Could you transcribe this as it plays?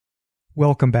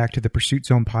Welcome back to the Pursuit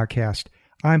Zone podcast.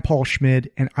 I'm Paul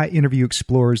Schmid, and I interview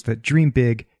explorers that dream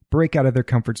big, break out of their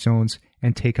comfort zones,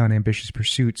 and take on ambitious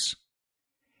pursuits.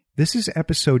 This is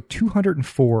episode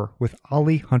 204 with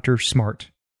Olie Hunter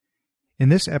Smart. In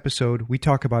this episode, we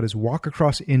talk about his walk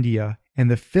across India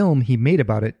and the film he made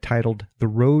about it titled The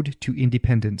Road to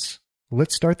Independence.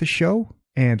 Let's start the show,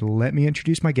 and let me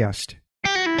introduce my guest.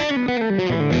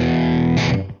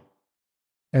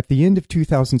 At the end of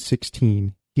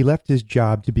 2016, he left his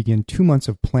job to begin 2 months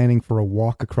of planning for a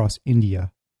walk across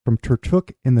India, from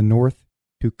Turtuk in the north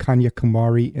to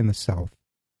Kanyakumari in the south.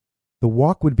 The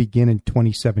walk would begin in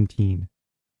 2017,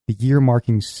 the year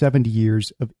marking 70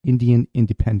 years of Indian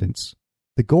independence.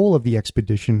 The goal of the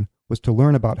expedition was to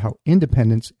learn about how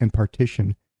independence and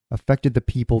partition affected the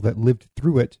people that lived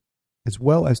through it, as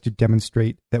well as to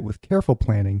demonstrate that with careful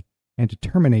planning and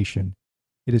determination,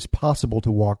 it is possible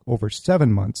to walk over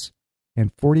 7 months and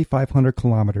 4,500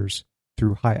 kilometers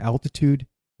through high altitude,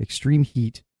 extreme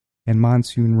heat, and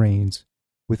monsoon rains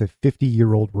with a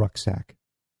 50-year-old rucksack.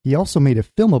 He also made a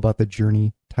film about the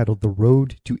journey titled The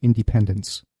Road to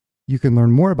Independence. You can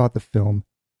learn more about the film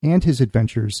and his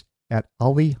adventures at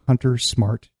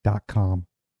oliehuntersmart.com.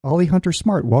 Olie Hunter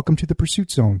Smart, welcome to the Pursuit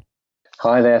Zone.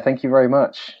 Hi there, thank you very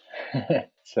much.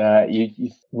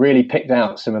 You really picked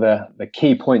out some of the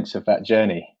key points of that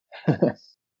journey.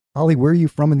 Olie, where are you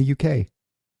from in the UK?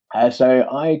 So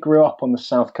I grew up on the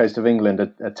south coast of England,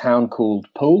 a town called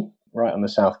Poole, right on the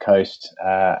south coast.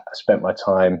 I spent my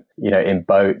time, in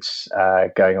boats,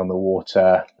 going on the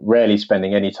water, rarely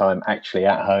spending any time actually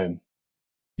at home.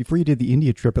 Before you did the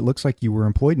India trip, it looks like you were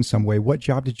employed in some way. What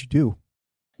job did you do?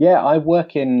 Yeah, I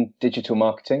work in digital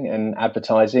marketing and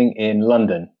advertising in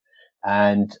London.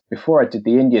 And before I did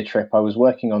the India trip, I was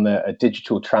working on a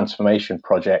digital transformation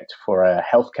project for a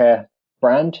healthcare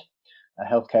brand, a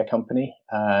healthcare company.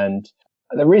 And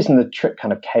the reason the trip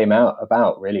kind of came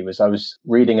about really was I was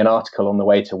reading an article on the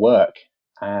way to work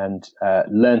and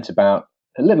learnt about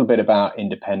a little bit about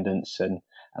independence. And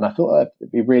I thought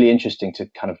it'd be really interesting to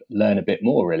kind of learn a bit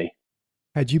more, really.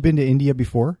 Had you been to India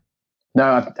before?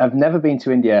 No, I've never been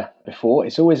to India before.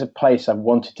 It's always a place I've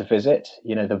wanted to visit.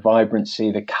 The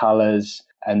vibrancy, the colors,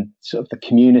 and sort of the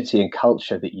community and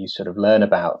culture that you sort of learn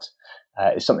about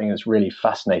is something that's really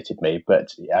fascinated me.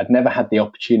 But I'd never had the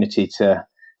opportunity to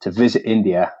visit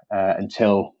India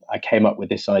until I came up with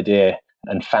this idea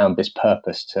and found this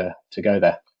purpose to go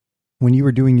there. When you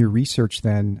were doing your research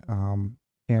then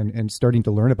and starting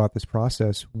to learn about this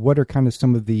process, what are kind of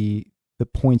some of the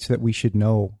points that we should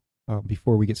know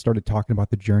before we get started talking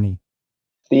about the journey?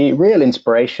 The real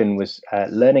inspiration was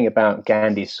learning about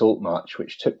Gandhi's Salt March,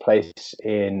 which took place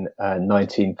in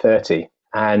 1930.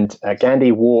 And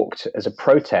Gandhi walked as a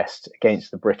protest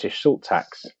against the British salt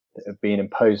tax that had been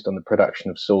imposed on the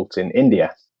production of salt in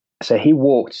India. So he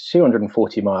walked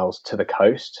 240 miles to the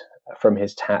coast from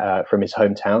his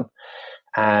hometown,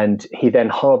 and he then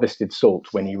harvested salt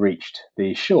when he reached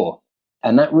the shore.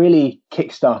 And that really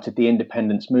kick-started the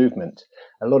independence movement.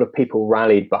 A lot of people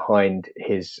rallied behind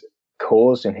his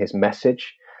cause and his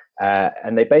message.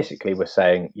 And they basically were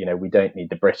saying, we don't need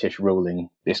the British ruling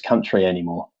this country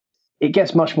anymore. It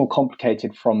gets much more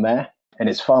complicated from there. And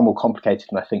it's far more complicated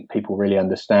than I think people really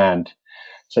understand.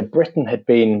 So Britain had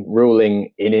been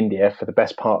ruling in India for the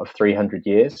best part of 300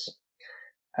 years.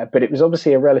 But it was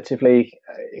obviously a relatively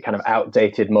kind of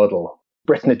outdated model.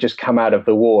 Britain had just come out of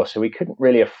the war, so we couldn't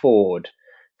really afford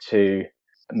to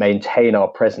maintain our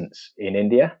presence in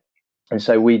India. And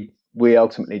so we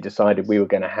ultimately decided we were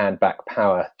going to hand back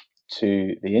power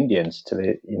to the Indians, to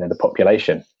the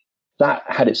population. That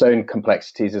had its own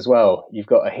complexities as well. You've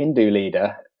got a Hindu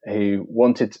leader who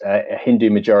wanted a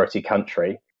Hindu majority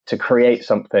country to create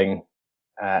something,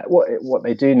 what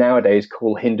they do nowadays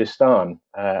call Hindustan.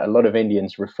 A lot of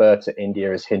Indians refer to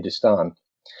India as Hindustan.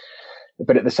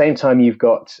 But at the same time, you've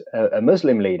got a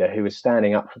Muslim leader who is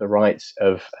standing up for the rights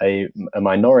of a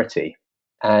minority.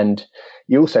 And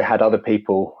you also had other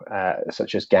people,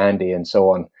 such as Gandhi and so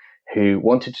on, who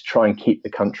wanted to try and keep the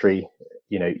country,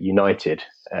 united.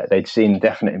 They'd seen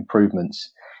definite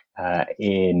improvements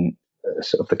in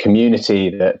sort of the community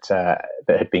that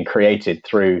had been created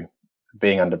through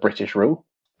being under British rule.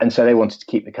 And so they wanted to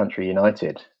keep the country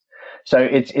united. So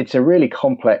it's a really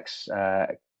complex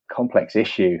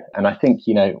issue. And I think,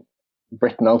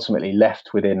 Britain ultimately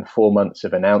left within 4 months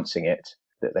of announcing it,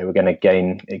 that they were going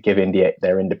to give India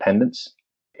their independence.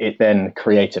 It then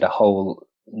created a whole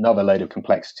another load of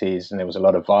complexities, and there was a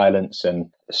lot of violence and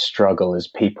struggle as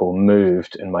people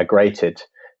moved and migrated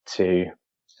to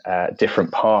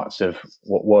different parts of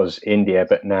what was India,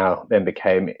 but now then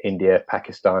became India,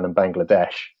 Pakistan, and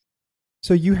Bangladesh.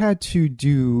 So you had to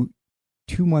do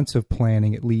 2 months of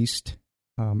planning at least,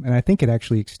 and I think it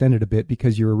actually extended a bit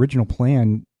because your original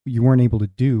plan you weren't able to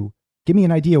do. Give me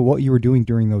an idea of what you were doing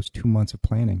during those 2 months of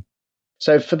planning.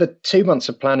 So for the 2 months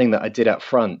of planning that I did up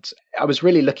front, I was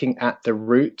really looking at the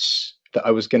routes that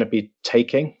I was going to be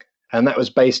taking. And that was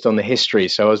based on the history.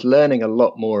 So I was learning a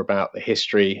lot more about the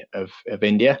history of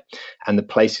India and the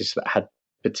places that had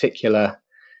particular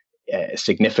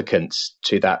significance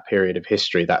to that period of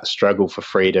history, that struggle for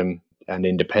freedom and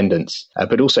independence,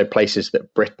 but also places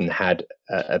that Britain had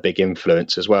a big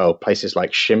influence as well. Places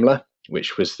like Shimla,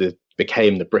 which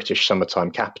became the British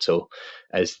summertime capital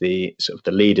as the sort of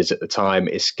the leaders at the time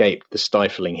escaped the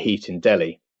stifling heat in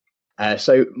Delhi.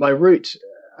 So my route,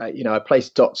 I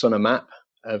placed dots on a map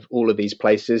of all of these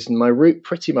places, and my route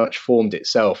pretty much formed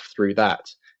itself through that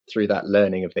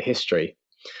learning of the history.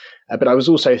 But I was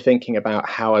also thinking about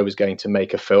how I was going to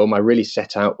make a film. I really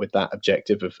set out with that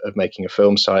objective of making a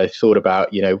film. So I thought about,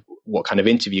 what kind of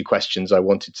interview questions I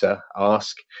wanted to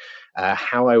ask,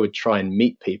 how I would try and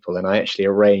meet people. And I actually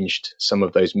arranged some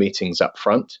of those meetings up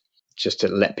front just to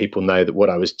let people know that what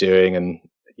I was doing and,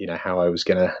 how I was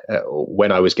going to,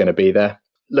 when I was going to be there.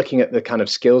 Looking at the kind of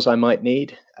skills I might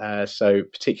need. So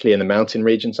particularly in the mountain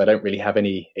regions, I don't really have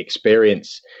any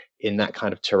experience in that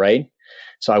kind of terrain.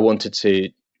 So I wanted to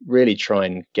really try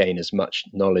and gain as much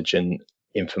knowledge and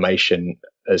information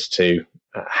as to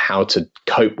how to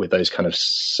cope with those kind of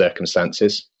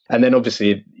circumstances. And then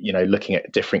obviously, looking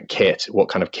at different kit, what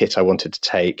kind of kit I wanted to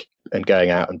take and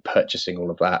going out and purchasing all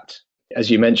of that. As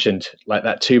you mentioned, like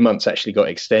that 2 months actually got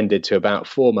extended to about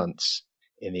 4 months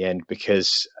in the end,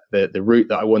 because the route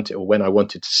that I wanted, or when I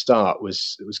wanted to start,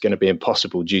 was going to be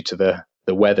impossible due to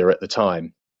the weather at the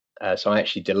time. So I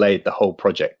actually delayed the whole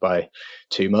project by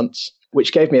 2 months,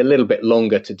 which gave me a little bit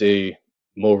longer to do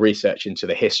more research into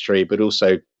the history, but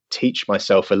also teach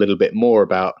myself a little bit more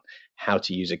about how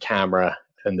to use a camera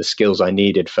and the skills I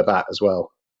needed for that as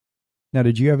well. Now,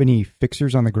 did you have any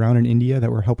fixers on the ground in India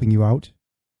that were helping you out?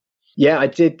 Yeah, I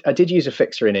did use a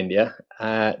fixer in India.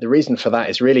 The reason for that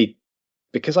is really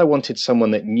because I wanted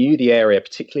someone that knew the area,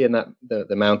 particularly in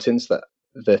the mountains,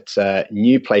 that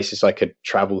knew places I could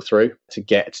travel through to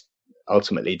get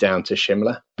ultimately down to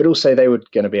Shimla. But also they were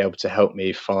going to be able to help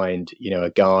me find, a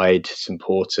guide, some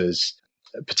porters,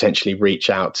 potentially reach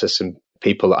out to some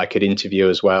people that I could interview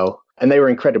as well. And they were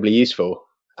incredibly useful.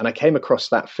 And I came across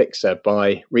that fixer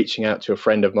by reaching out to a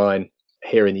friend of mine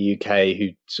here in the UK who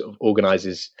sort of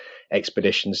organizes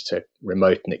expeditions to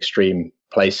remote and extreme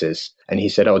places. And he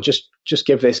said, just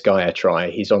give this guy a try.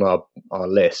 He's on our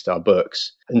list, our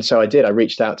books. And so I did. I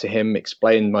reached out to him,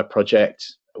 explained my project.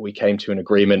 We came to an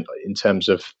agreement in terms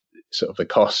of sort of the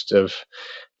cost of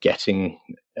getting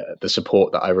the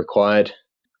support that I required.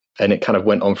 And it kind of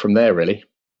went on from there, really.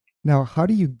 Now, how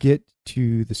do you get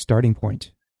to the starting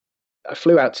point? I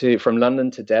flew out from London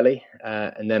to Delhi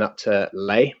and then up to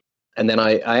Leh. And then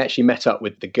I actually met up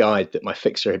with the guide that my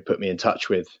fixer had put me in touch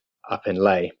with up in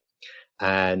Leh.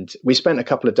 And we spent a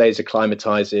couple of days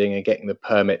acclimatizing and getting the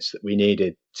permits that we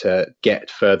needed to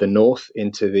get further north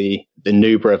into the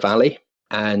Nubra Valley.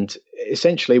 And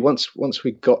essentially, once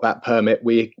we got that permit,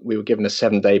 we were given a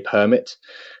 7-day permit.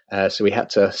 So we had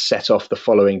to set off the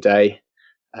following day.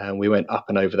 And we went up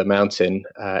and over the mountain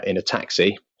in a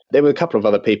taxi. There were a couple of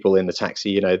other people in the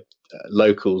taxi,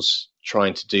 locals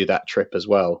trying to do that trip as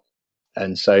well.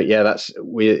 And so,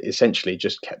 we essentially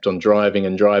just kept on driving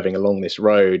and driving along this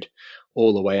road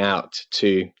all the way out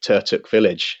to Turtuk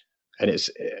village. And it's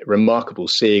remarkable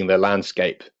seeing the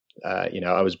landscape.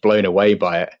 I was blown away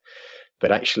by it.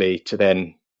 But actually to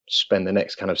then spend the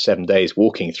next kind of 7 days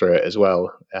walking through it as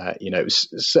well, it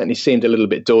certainly seemed a little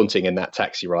bit daunting in that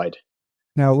taxi ride.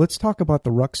 Now, let's talk about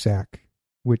the rucksack,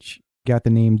 which got the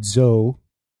name Zo.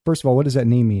 First of all, what does that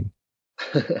name mean?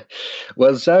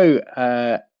 Well, Zo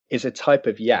is a type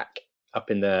of yak up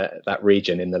in that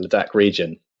region, in the Ladakh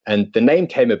region. And the name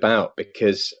came about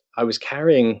because I was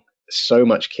carrying so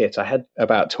much kit. I had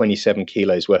about 27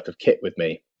 kilos worth of kit with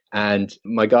me. And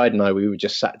my guide and I, we were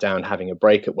just sat down having a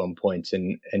break at one point,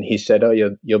 and he said, "Oh,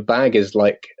 your bag is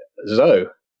like Zo."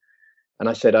 And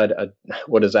I said,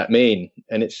 "What does that mean?"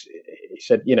 And he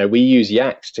said, "We use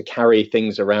yaks to carry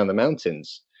things around the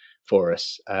mountains for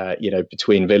us,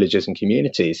 between villages and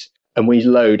communities, and we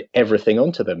load everything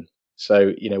onto them.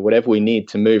 So, whatever we need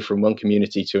to move from one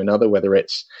community to another, whether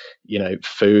it's,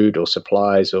 food or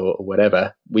supplies or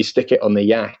whatever, we stick it on the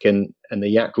yak, and the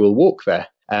yak will walk there."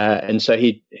 And so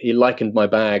he likened my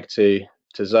bag to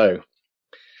Zo.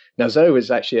 Now, Zo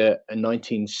is actually a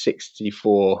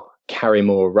 1964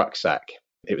 Carrymore rucksack.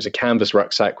 It was a canvas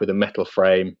rucksack with a metal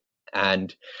frame.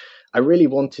 And I really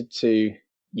wanted to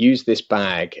use this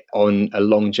bag on a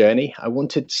long journey. I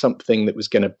wanted something that was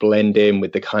going to blend in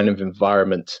with the kind of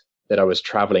environment that I was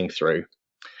traveling through.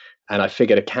 And I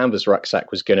figured a canvas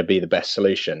rucksack was going to be the best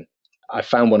solution. I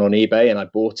found one on eBay and I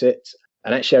bought it.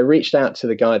 And actually, I reached out to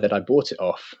the guy that I bought it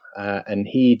off, and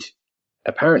he'd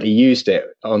apparently used it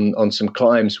on some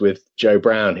climbs with Joe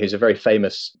Brown, who's a very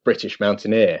famous British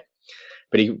mountaineer.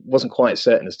 But he wasn't quite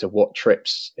certain as to what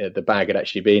trips the bag had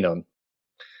actually been on.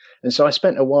 And so I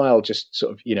spent a while just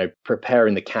sort of,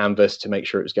 preparing the canvas to make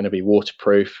sure it was going to be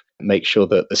waterproof, make sure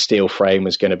that the steel frame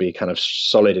was going to be kind of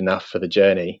solid enough for the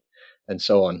journey, and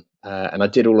so on. And I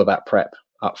did all of that prep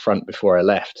up front before I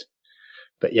left.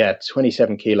 But yeah,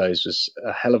 27 kilos was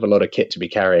a hell of a lot of kit to be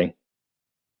carrying.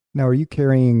 Now, are you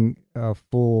carrying a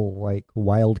full,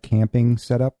 wild camping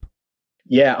setup?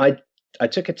 Yeah, I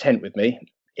took a tent with me.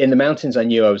 In the mountains, I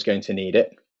knew I was going to need it.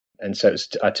 And so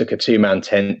I took a 2-man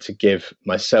tent to give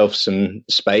myself some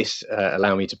space,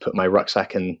 allow me to put my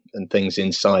rucksack and things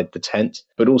inside the tent.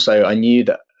 But also I knew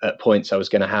that at points I was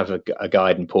going to have a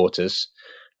guide and porters.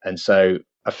 And so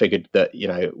I figured that,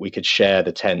 we could share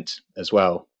the tent as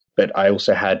well. But I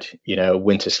also had, a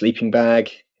winter sleeping bag.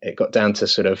 It got down to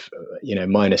sort of,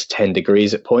 minus 10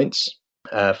 degrees at points,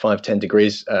 5-10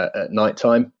 degrees at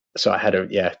nighttime. So I had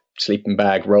a sleeping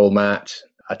bag, roll mat.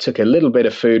 I took a little bit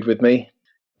of food with me,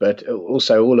 but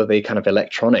also all of the kind of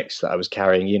electronics that I was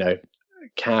carrying,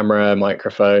 camera,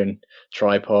 microphone,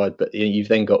 tripod. But you've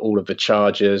then got all of the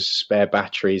chargers, spare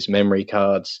batteries, memory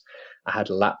cards. I had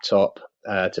a laptop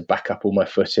to back up all my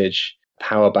footage,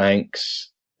 power banks,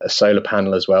 a solar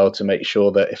panel as well to make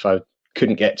sure that if I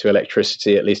couldn't get to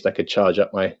electricity, at least I could charge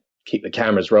up keep the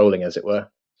cameras rolling, as it were.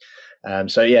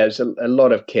 So yeah, it's a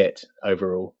lot of kit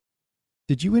overall.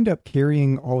 Did you end up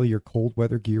carrying all of your cold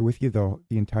weather gear with you the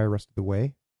entire rest of the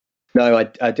way? No,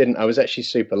 I didn't. I was actually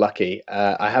super lucky.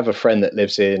 I have a friend that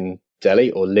lives in Delhi,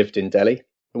 or lived in Delhi.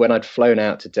 When I'd flown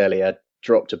out to Delhi, I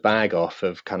dropped a bag off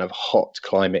of kind of hot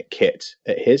climate kit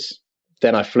at his.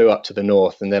 Then I flew up to the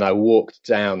north, and then I walked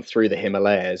down through the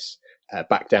Himalayas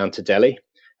back down to Delhi,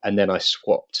 and then I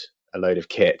swapped a load of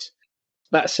kit.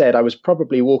 That said, I was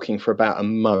probably walking for about a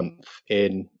month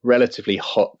in relatively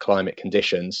hot climate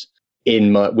conditions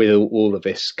with all of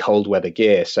this cold weather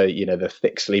gear. So, the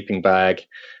thick sleeping bag,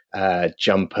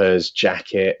 jumpers,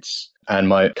 jackets, and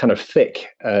my kind of thick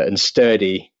and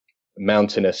sturdy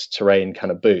mountainous terrain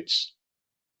kind of boots.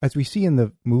 As we see in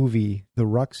the movie, the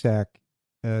rucksack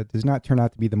does not turn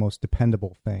out to be the most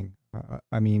dependable thing.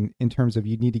 I mean, in terms of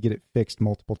you need to get it fixed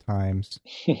multiple times.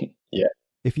 Yeah.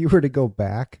 If you were to go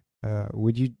back,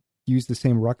 would you use the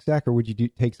same rucksack, or would you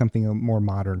take something more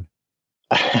modern?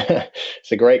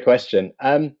 It's a great question.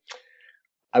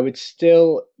 I would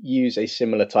still use a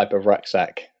similar type of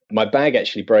rucksack. My bag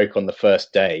actually broke on the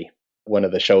first day. One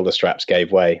of the shoulder straps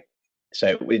gave way.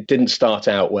 So it didn't start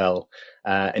out well.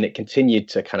 And it continued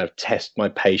to kind of test my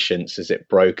patience as it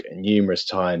broke numerous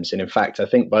times. And in fact, I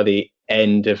think by the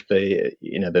end of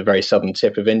the very southern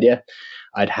tip of India,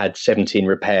 I'd had 17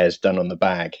 repairs done on the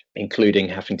bag, including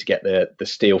having to get the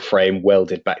steel frame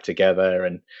welded back together.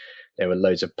 And there were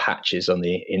loads of patches on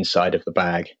the inside of the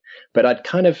bag. But I'd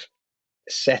kind of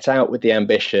set out with the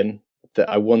ambition that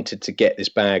I wanted to get this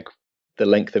bag the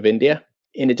length of India.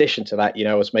 In addition to that,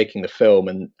 I was making the film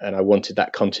and I wanted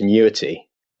that continuity.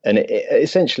 And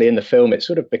essentially in the film, it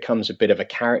sort of becomes a bit of a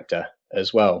character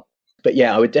as well. But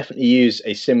yeah, I would definitely use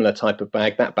a similar type of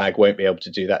bag. That bag won't be able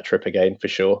to do that trip again for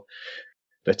sure.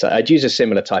 But I'd use a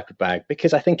similar type of bag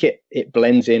because I think it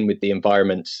blends in with the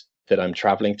environment that I'm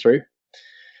traveling through.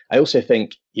 I also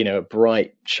think, a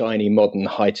bright, shiny, modern,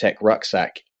 high-tech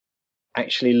rucksack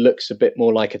actually looks a bit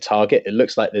more like a target. It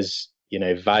looks like there's,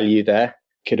 value there.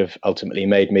 Could have ultimately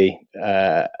made me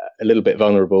a little bit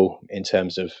vulnerable in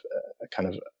terms of kind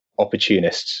of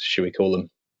opportunists, should we call them.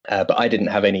 But I didn't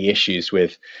have any issues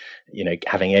with,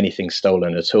 having anything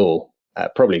stolen at all.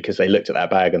 Probably because they looked at that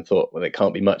bag and thought, well, there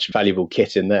can't be much valuable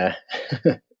kit in there.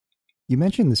 You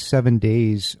mentioned the 7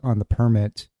 days on the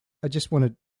permit. I just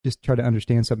want to try to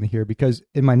understand something here, because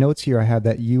in my notes here, I have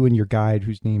that you and your guide,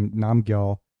 who's named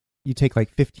Namgyal, you take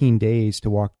 15 days to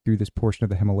walk through this portion of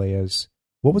the Himalayas.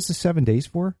 What was the 7 days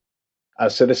for?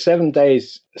 So the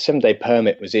 7-day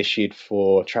permit was issued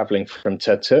for traveling from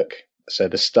Turtuk. So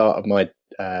the start of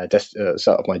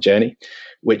my journey,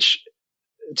 which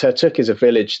Turtuk is a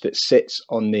village that sits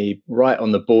right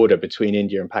on the border between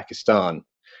India and Pakistan.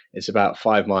 It's about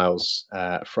 5 miles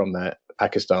from the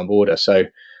Pakistan border. So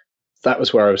that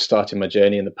was where I was starting my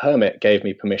journey. And the permit gave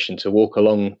me permission to walk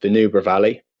along the Nubra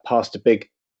Valley, past a big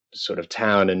sort of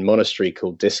town and monastery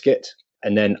called Diskit,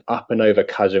 and then up and over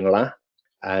Kadungla,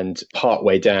 and part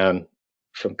way down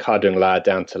from Kadungla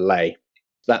down to Leh.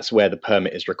 That's where the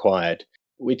permit is required.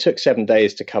 We took 7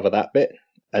 days to cover that bit.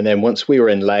 And then once we were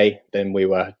in Leh, then we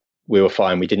were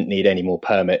fine. We didn't need any more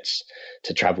permits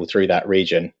to travel through that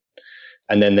region.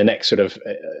 And then the next sort of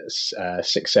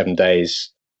 6-7 days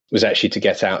was actually to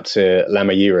get out to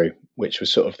Lamayuru, which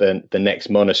was sort of the next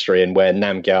monastery and where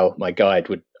Namgyal, my guide,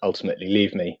 would ultimately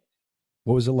leave me.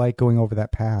 What was it like going over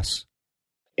that pass?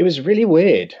 It was really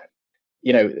weird.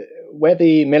 You know, where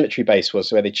the military base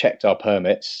was, where they checked our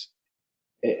permits,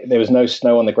 there was no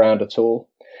snow on the ground at all.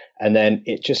 And then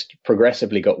it just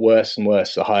progressively got worse and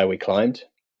worse the higher we climbed.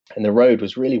 And the road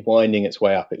was really winding its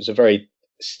way up. It was a very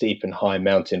steep and high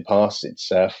mountain pass. It's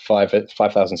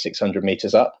 5,600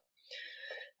 meters up.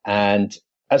 And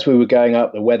as we were going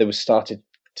up, the weather was started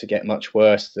to get much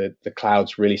worse. The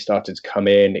clouds really started to come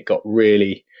in. It got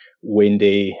really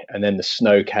windy, and then the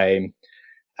snow came.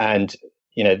 And,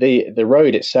 you know, the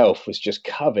road itself was just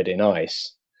covered in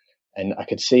ice. And I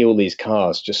could see all these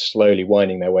cars just slowly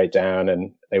winding their way down,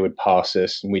 and they would pass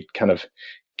us, and we'd kind of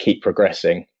keep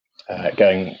progressing,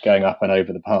 going up and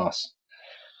over the pass.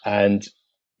 And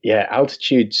yeah,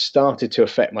 altitude started to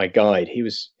affect my guide. He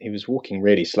was walking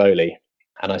really slowly,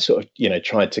 and I sort of, you know,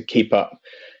 tried to keep up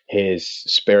his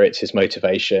spirits, his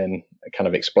motivation, kind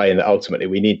of explain that ultimately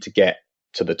we need to get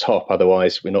to the top,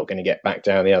 otherwise we're not going to get back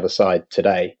down the other side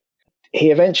today.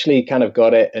 He eventually kind of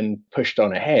got it and pushed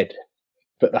on ahead.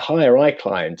 But the higher I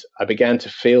climbed, I began to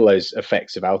feel those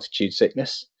effects of altitude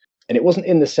sickness. And it wasn't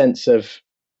in the sense of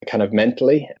kind of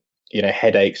mentally, you know,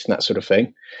 headaches and that sort of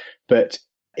thing. But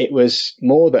it was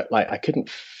more that like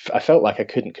I felt like I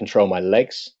couldn't control my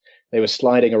legs. They were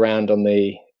sliding around on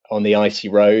the icy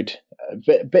road,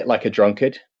 a bit like a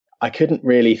drunkard. I couldn't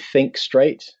really think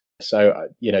straight. So,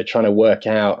 you know, trying to work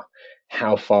out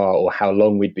how far or how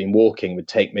long we'd been walking would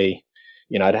take me,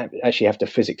 you know, I'd actually have to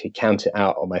physically count it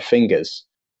out on my fingers.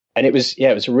 And it was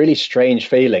a really strange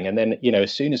feeling. And then, you know,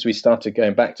 as soon as we started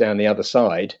going back down the other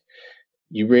side,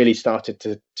 you really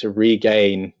started to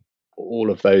regain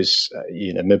all of those,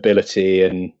 you know, mobility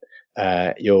and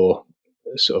your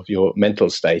mental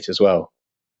state as well.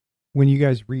 When you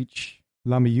guys reach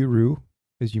Lamayuru,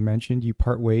 as you mentioned, you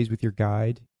part ways with your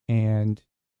guide, and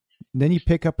then you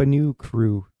pick up a new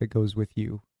crew that goes with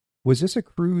you. Was this a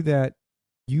crew that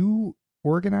you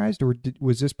organized, or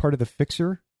was this part of the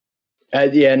fixer? No,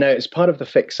 it's part of the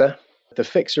fixer. The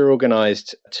fixer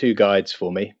organized 2 guides for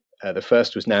me. The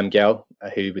first was Namgyal,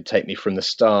 who would take me from the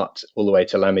start all the way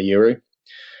to Lamayuru.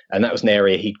 And that was an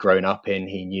area he'd grown up in.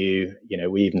 He knew, you know,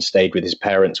 we even stayed with his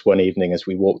parents one evening as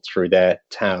we walked through their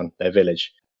town, their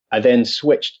village. I then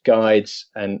switched guides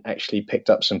and actually picked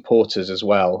up some porters as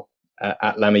well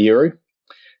at Lamayuru.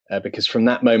 Because from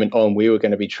that moment on, we were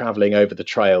going to be traveling over the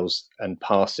trails and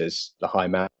passes, the high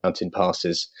mountain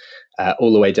passes,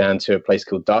 all the way down to a place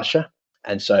called Darsha.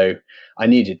 And so I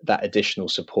needed that additional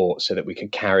support so that we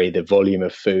could carry the volume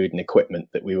of food and equipment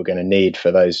that we were going to need for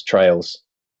those trails.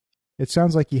 It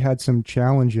sounds like you had some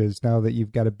challenges now that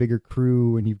you've got a bigger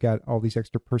crew and you've got all these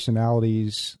extra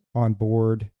personalities on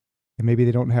board, and maybe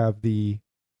they don't have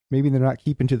maybe they're not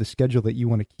keeping to the schedule that you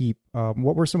want to keep.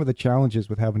 What were some of the challenges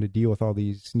with having to deal with all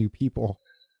these new people?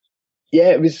 Yeah,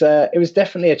 it was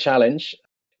definitely a challenge.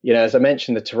 You know, as I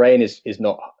mentioned, the terrain is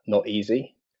not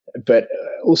easy, but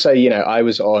also, you know,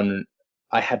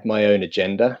 I had my own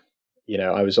agenda. You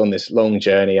know, I was on this long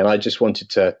journey, and I just wanted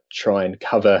to try and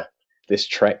cover this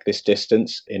trek, this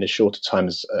distance, in as short a time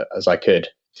as I could.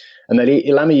 And the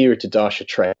Lamayuru to Darsha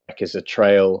trek is a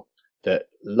trail that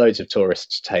loads of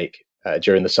tourists take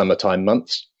during the summertime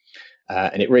months.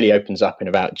 And it really opens up in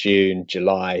about June,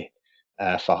 July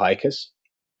for hikers.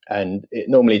 And it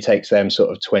normally takes them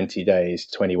sort of 20 days,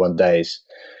 21 days.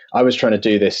 I was trying to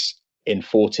do this in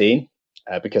 14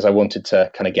 because I wanted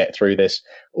to kind of get through this.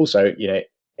 Also, you know,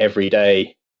 every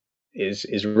day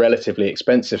is relatively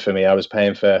expensive for me. I was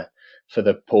paying for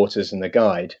the porters and the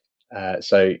guide.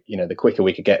 So, you know, the quicker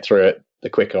we could get through it, the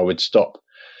quicker I would stop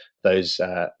those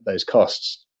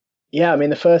costs. Yeah, I mean,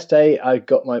 the first day I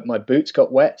got my boots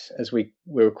got wet as we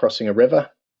were crossing a river,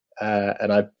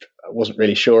 and I wasn't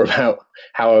really sure about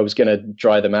how I was going to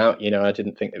dry them out. You know, I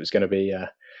didn't think it was going to be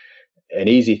an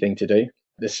easy thing to do.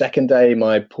 The second day,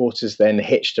 my porters then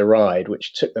hitched a ride,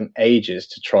 which took them ages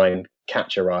to try and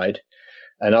catch a ride,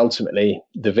 and ultimately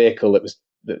the vehicle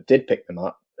that did pick them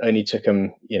up only took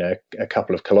them, you know, a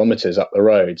couple of kilometers up the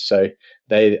road. So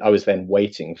I was then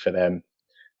waiting for them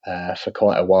for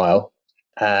quite a while.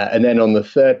 And then on the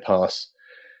third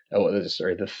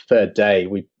the third day,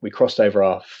 we crossed over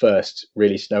our first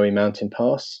really snowy mountain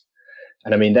pass.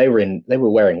 And I mean, they were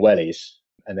wearing wellies,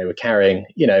 and they were carrying,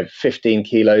 you know, 15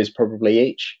 kilos probably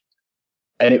each.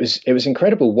 And it was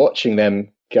incredible watching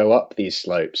them go up these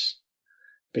slopes,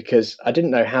 because I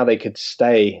didn't know how they could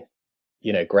stay,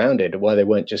 grounded, why they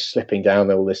weren't just slipping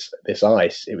down all this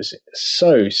ice. It was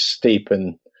so steep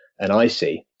and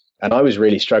icy, and I was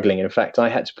really struggling. In fact, I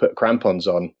had to put crampons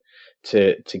on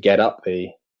to get up the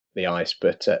ice,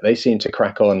 but they seemed to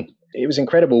crack on. It was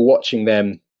incredible watching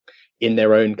them in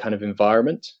their own kind of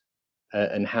environment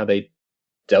and how they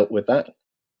dealt with that.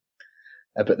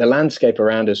 But the landscape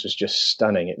around us was just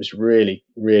stunning. It was really,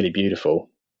 really beautiful.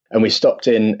 And we stopped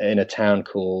in a town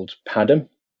called Padam.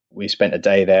 We spent a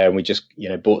day there, and we just,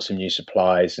 bought some new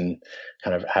supplies and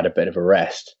kind of had a bit of a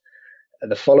rest.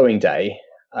 The following day,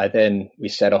 we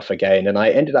set off again, and I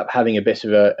ended up having a bit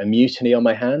of a mutiny on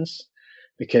my hands,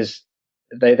 because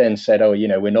they then said, oh,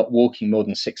 we're not walking more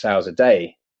than 6 hours a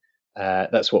day.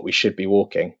 That's what we should be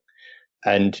walking.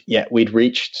 And yet we'd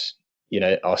reached,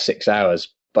 our 6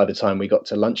 hours by the time we got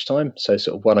to lunchtime. So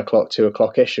sort of 1 o'clock, 2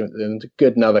 o'clock-ish, and a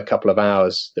good another couple of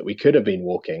hours that we could have been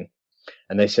walking.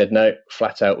 And they said, no,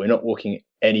 flat out, we're not walking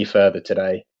any further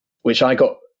today, which I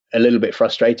got a little bit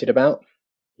frustrated about,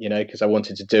 because I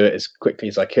wanted to do it as quickly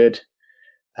as I could.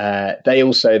 They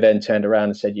also then turned around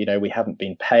and said, we haven't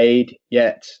been paid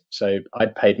yet. So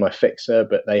I'd paid my fixer,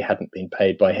 but they hadn't been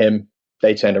paid by him.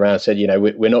 They turned around and said,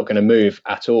 we're not going to move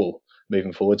at all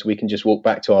moving forwards. We can just walk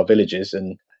back to our villages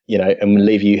and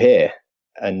leave you here.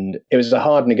 And it was a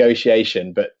hard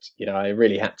negotiation, but, I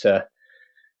really had to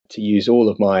use all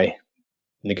of my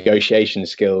negotiation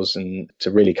skills and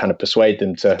to really kind of persuade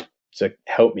them to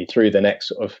help me through the next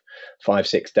sort of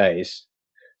 5-6 days,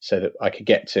 so that I could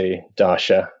get to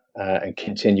Darsha and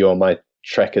continue on my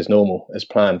trek as normal, as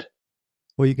planned.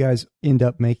 Well, you guys end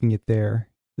up making it there.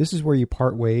 This is where you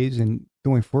part ways, and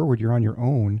going forward, you're on your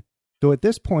own. So at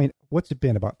this point, what's it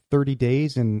been, about 30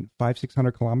 days and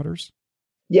 500-600 kilometers?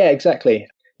 Yeah, exactly.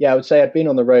 Yeah, I would say I'd been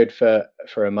on the road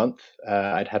for a month.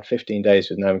 I'd had 15 days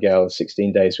with Namgyal,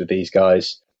 16 days with these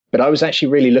guys. But I was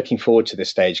actually really looking forward to this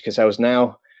stage, because I was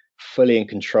now fully in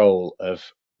control of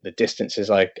the distances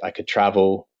I could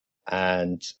travel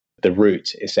and the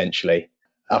route, essentially.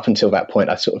 Up until that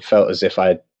point, I sort of felt as if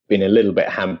I'd been a little bit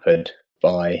hampered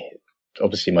by,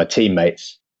 obviously, my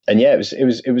teammates. And yeah, it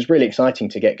was really exciting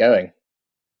to get going.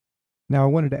 Now, I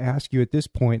wanted to ask you at this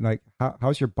point, like,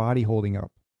 how's your body holding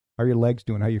up? How are your legs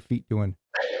doing? How are your feet doing?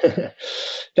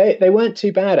 They weren't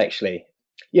too bad, actually.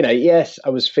 Yes, I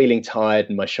was feeling tired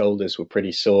and my shoulders were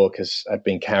pretty sore because I'd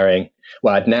been carrying.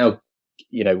 Well, I'd now,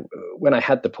 when I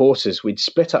had the porters, we'd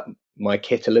split up my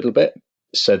kit a little bit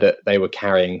so that they were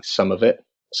carrying some of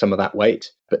that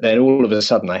weight. But then all of a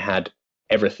sudden I had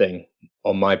everything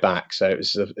on my back. So it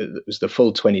was the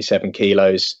full 27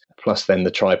 kilos, plus then the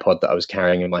tripod that I was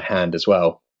carrying in my hand as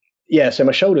well. Yeah, so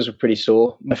my shoulders were pretty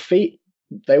sore. My feet,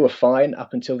 they were fine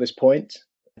up until this point,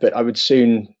 but I would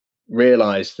soon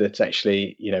realize that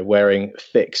actually, wearing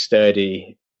thick,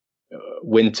 sturdy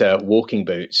winter walking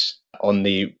boots on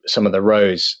some of the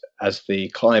roads as the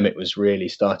climate was really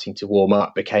starting to warm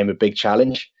up became a big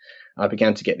challenge. I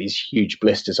began to get these huge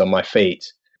blisters on my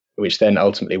feet, which then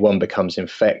ultimately one becomes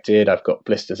infected. I've got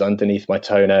blisters underneath my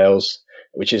toenails,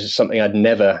 which is something I'd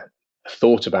never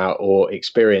thought about or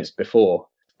experienced before.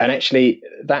 And actually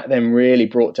that then really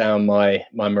brought down my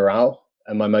morale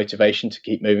and my motivation to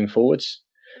keep moving forwards.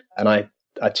 And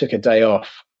I took a day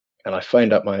off, and I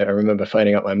remember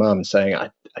phoning up my mum and saying,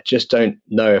 I just don't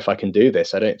know if I can do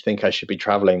this. I don't think I should be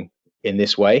traveling in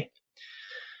this way.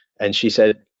 And she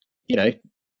said,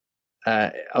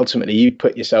 ultimately you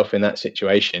put yourself in that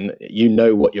situation, you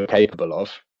know what you're capable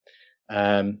of.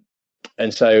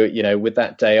 And so, with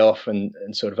that day off and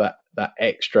sort of that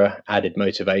extra added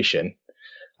motivation,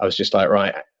 I was just like,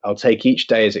 right, I'll take each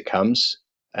day as it comes.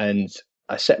 And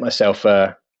I set myself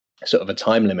a sort of a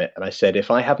time limit. And I said,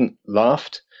 if I haven't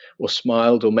laughed or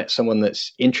smiled or met someone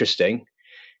that's interesting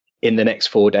in the next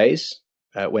 4 days,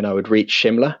 when I would reach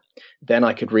Shimla, then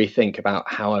I could rethink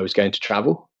about how I was going to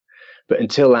travel. But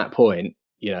until that point,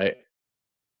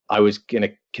 I was going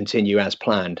to continue as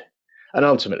planned. And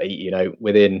ultimately,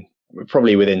 within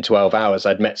 12 hours,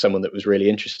 I'd met someone that was really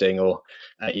interesting, or,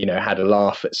 had a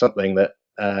laugh at something that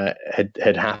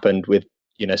had happened with,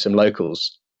 some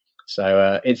locals.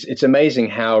 So it's amazing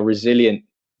how resilient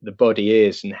the body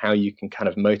is and how you can kind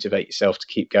of motivate yourself to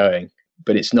keep going.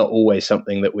 But it's not always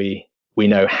something that we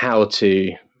know how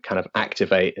to kind of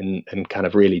activate and kind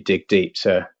of really dig deep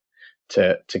to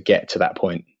get to that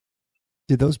point.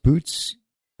 Did those boots,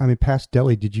 past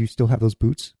Delhi, did you still have those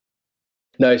boots?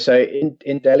 No, so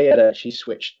in Delhi, I'd actually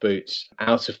switched boots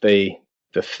out of the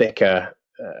thicker,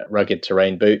 rugged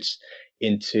terrain boots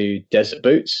into desert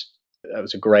boots. That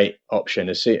was a great option.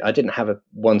 I didn't have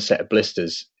one set of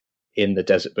blisters in the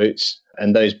desert boots.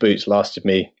 And those boots lasted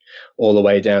me all the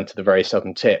way down to the very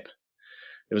southern tip.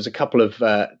 There was a couple of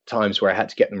times where I had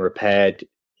to get them repaired.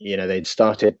 They'd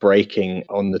started breaking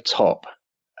on the top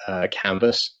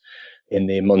canvas in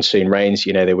the monsoon rains.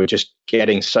 They were just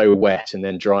getting so wet and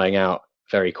then drying out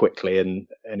very quickly, and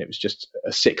it was just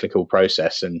a cyclical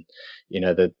process, and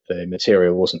the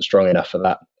material wasn't strong enough for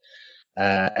that.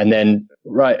 And then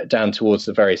right down towards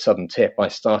the very southern tip, I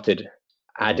started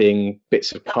adding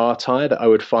bits of car tire that I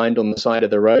would find on the side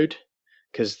of the road,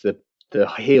 because the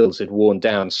heels had worn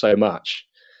down so much.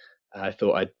 I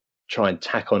thought I'd try and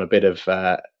tack on a bit of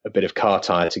car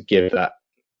tire to give that,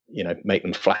 make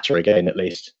them flatter again, at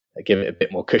least give it a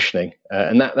bit more cushioning,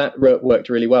 and that worked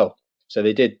really well. So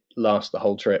they did last the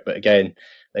whole trip, but again,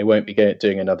 they won't be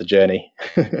doing another journey.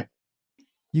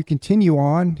 You continue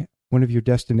on. One of your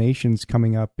destinations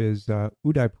coming up is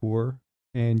Udaipur,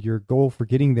 and your goal for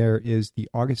getting there is the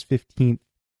August 15th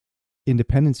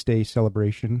Independence Day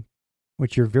celebration,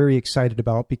 which you're very excited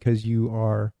about because you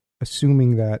are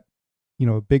assuming that,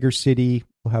 a bigger city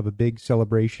will have a big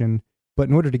celebration. But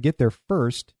in order to get there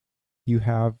first, you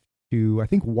have to, I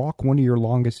think, walk one of your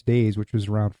longest days, which was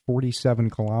around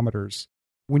 47 kilometers.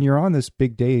 When you're on this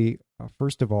big day,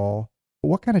 first of all,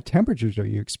 what kind of temperatures are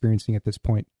you experiencing at this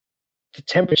point? The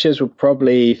temperatures were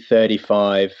probably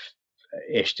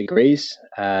 35-ish degrees.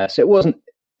 So it wasn't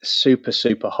super,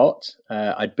 super hot.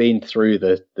 I'd been through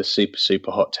the super,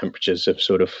 super hot temperatures of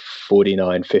sort of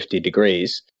 49, 50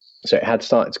 degrees. So it had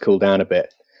started to cool down a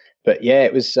bit. But yeah,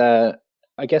 it was, I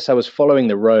guess I was following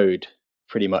the road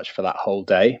pretty much for that whole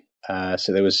day.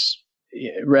 So there was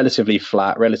relatively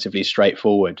flat, relatively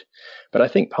straightforward. But I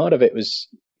think part of it was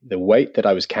the weight that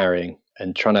I was carrying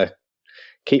and trying to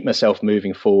keep myself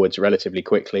moving forwards relatively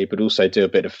quickly, but also do a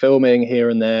bit of filming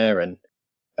here and there. And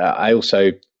I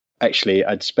also,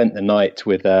 I'd spent the night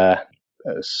with a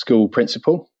school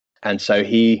principal. And so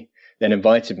he then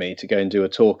invited me to go and do a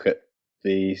talk at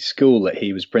the school that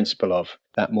he was principal of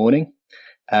that morning,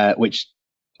 which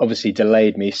obviously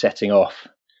delayed me setting off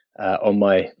on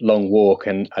my long walk.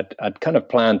 And I'd kind of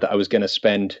planned that I was going to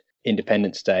spend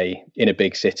Independence Day in a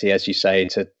big city, as you say,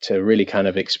 to really kind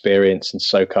of experience and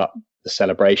soak up the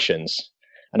celebrations.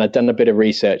 And I'd done a bit of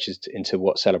research into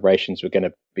what celebrations were going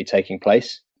to be taking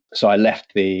place. So I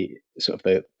left the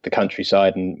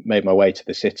countryside and made my way to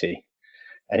the city.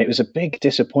 And it was a big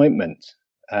disappointment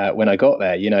when I got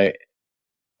there.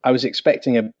 I was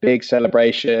expecting a big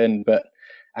celebration, but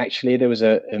actually there was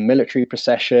a military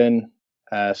procession,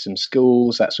 some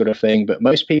schools, that sort of thing. But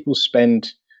most people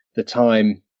spend the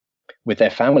time with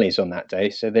their families on that day,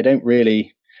 so they don't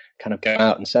really kind of go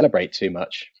out and celebrate too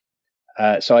much.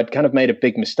 So I'd kind of made a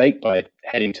big mistake by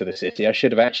heading to the city. I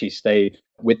should have actually stayed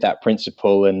with that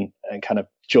principal and kind of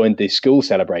joined the school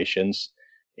celebrations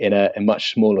in a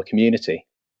much smaller community.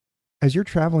 As you're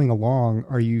traveling along,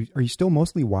 are you still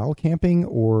mostly wild camping,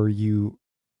 or are you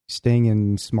staying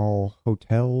in small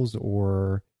hotels,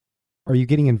 or are you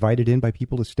getting invited in by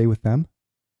people to stay with them?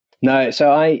 No,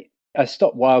 so I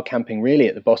stopped wild camping really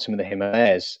at the bottom of the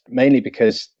Himalayas, mainly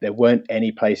because there weren't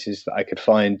any places that I could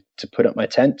find to put up my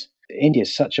tent. India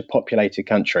is such a populated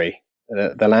country.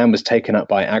 The land was taken up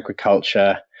by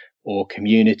agriculture or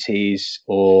communities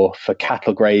or for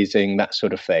cattle grazing, that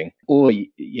sort of thing, or,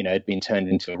 had been turned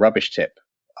into a rubbish tip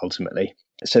ultimately.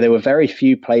 So there were very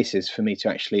few places for me to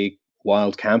actually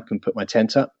wild camp and put my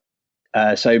tent up.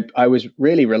 So I was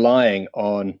really relying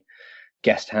on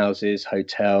guest houses,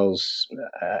 hotels,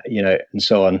 and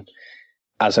so on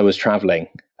as I was traveling.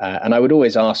 And I would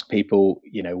always ask people,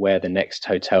 where the next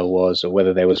hotel was or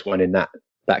whether there was one in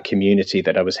that community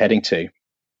that I was heading to.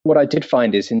 What I did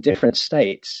find is in different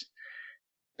states,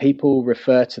 people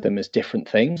refer to them as different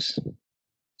things.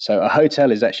 So a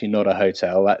hotel is actually not a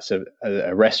hotel. That's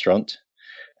a restaurant.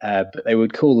 But they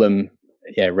would call them,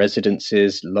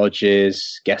 residences,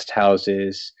 lodges, guest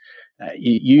houses,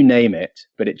 you name it.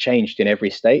 But it changed in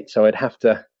every state. So I'd have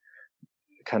to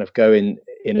kind of go in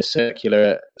a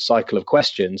circular cycle of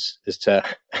questions as to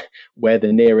where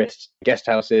the nearest guest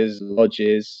houses,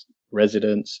 lodges,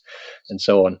 residents, and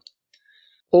so on.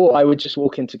 Or I would just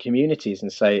walk into communities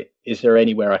and say, is there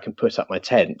anywhere I can put up my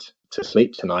tent to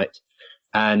sleep tonight?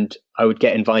 And I would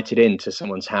get invited into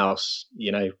someone's house,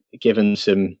 given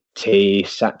some tea,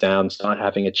 sat down, start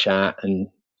having a chat. And,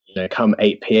 come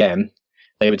 8 p.m.,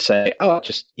 they would say,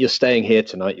 you're staying here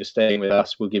tonight. You're staying with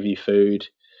us. We'll give you food.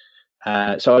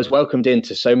 So I was welcomed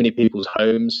into so many people's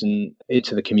homes and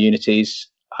into the communities.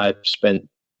 I spent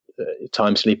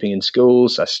time sleeping in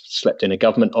schools. I slept in a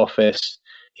government office,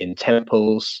 in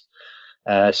temples.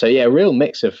 So a real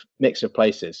mix of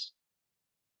places.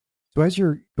 So as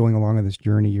you're going along on this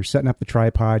journey, you're setting up the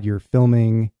tripod, you're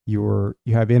filming, you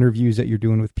have interviews that you're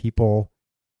doing with people.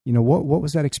 What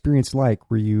was that experience like?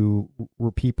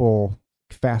 Were people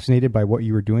fascinated by what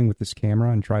you were doing with this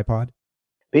camera and tripod?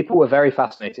 People were very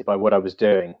fascinated by what I was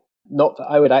doing. Not that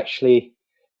I would actually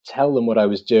tell them what I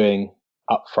was doing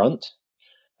up front.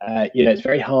 It's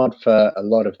very hard for a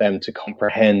lot of them to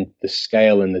comprehend the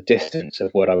scale and the distance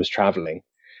of what I was traveling.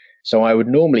 So I would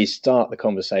normally start the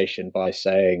conversation by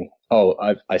saying, "Oh,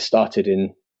 I started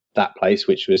in that place,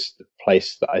 which was the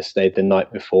place that I stayed the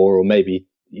night before, or maybe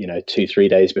 2-3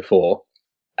 days before,"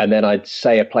 and then I'd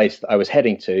say a place that I was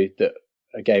heading to that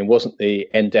again wasn't the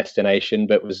end destination,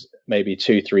 but was maybe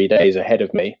 2-3 days ahead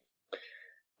of me.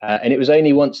 And it was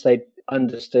only once they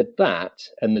understood that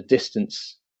and the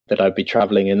distance that I'd be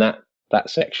traveling in that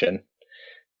section.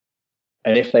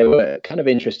 And if they were kind of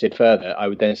interested further, I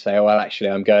would then say, "Oh, well,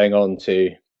 actually, I'm going on to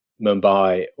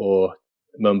Mumbai,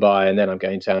 and then I'm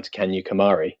going down to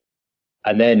Kanyakumari."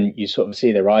 And then you sort of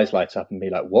see their eyes light up and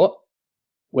be like, "What?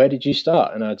 Where did you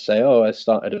start?" And I'd say, "Oh, I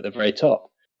started at the very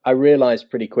top." I realized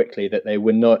pretty quickly that they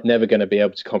were never going to be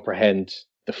able to comprehend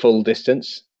the full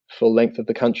distance, full length of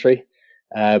the country.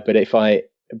 But if I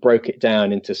broke it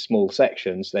down into small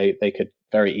sections, they could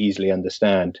very easily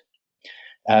understand.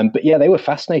 But yeah, they were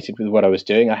fascinated with what I was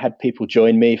doing. I had people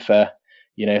join me for,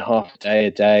 half a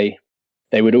day.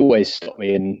 They would always stop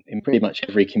me in pretty much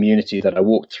every community that I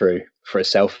walked through for a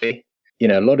selfie.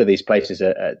 A lot of these places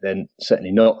are then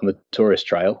certainly not on the tourist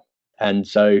trail. And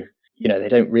so, they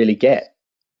don't really get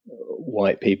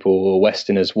white people or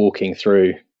Westerners walking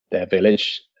through their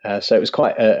village. So it was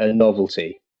quite a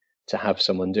novelty to have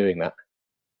someone doing that.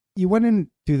 You went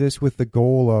into this with the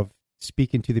goal of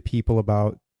speaking to the people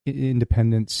about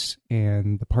independence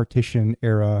and the partition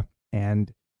era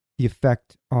and the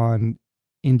effect on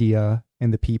India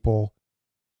and the people.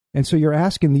 And so you're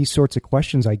asking these sorts of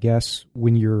questions, I guess,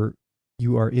 when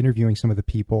you are interviewing some of the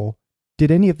people. Did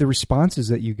any of the responses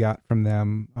that you got from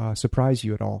them surprise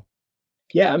you at all?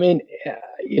 Yeah, I mean,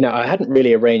 I hadn't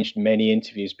really arranged many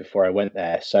interviews before I went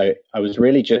there. So I was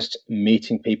really just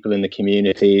meeting people in the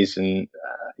communities. And,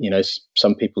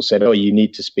 some people said, "Oh, you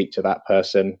need to speak to that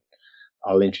person.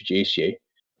 I'll introduce you."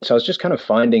 So I was just kind of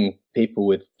finding people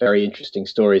with very interesting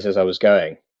stories as I was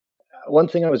going. One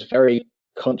thing I was very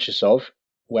conscious of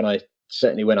when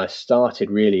I started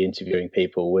really interviewing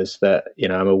people was that,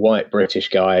 I'm a white British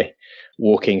guy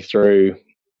walking through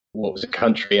what was a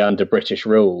country under British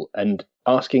rule and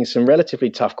asking some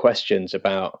relatively tough questions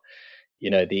about,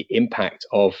 the impact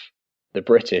of the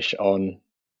British on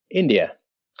India.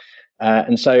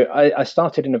 And so I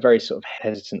started in a very sort of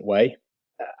hesitant way.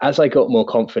 As I got more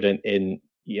confident in,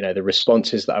 the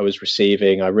responses that I was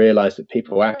receiving, I realized that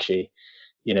people were actually,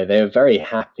 they were very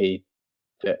happy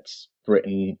that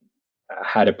Britain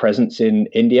had a presence in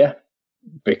India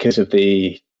because of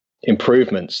the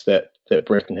improvements that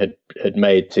Britain had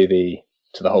made to the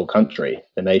whole country,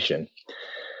 the nation.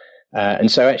 And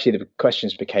so actually the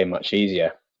questions became much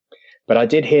easier. But I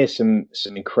did hear some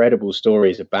incredible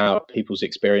stories about people's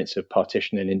experience of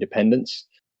partition and independence.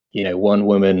 One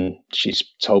woman, she's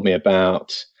told me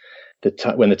about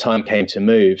when the time came to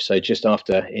move. So just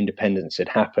after independence had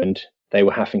happened, they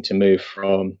were having to move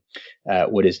from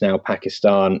what is now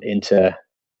Pakistan into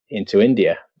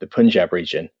India, the Punjab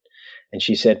region. And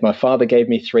she said, "My father gave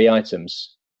me 3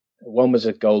 items. One was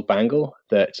a gold bangle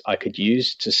that I could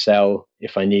use to sell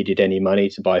if I needed any money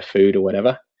to buy food or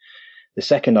whatever. The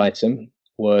second item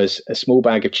was a small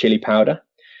bag of chili powder,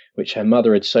 which her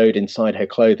mother had sewed inside her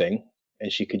clothing,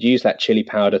 and she could use that chili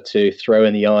powder to throw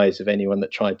in the eyes of anyone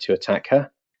that tried to attack her.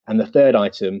 And the third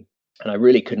item," and I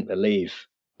really couldn't believe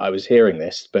I was hearing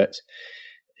this, but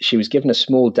she was given a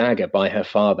small dagger by her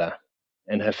father.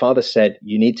 And her father said,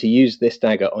 "You need to use this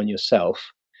dagger on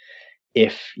yourself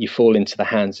if you fall into the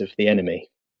hands of the enemy."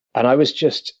 And I was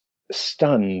just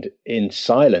stunned in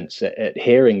silence at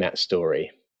hearing that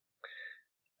story.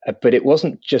 But it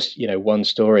wasn't just, one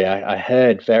story. I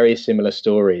heard very similar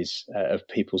stories of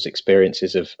people's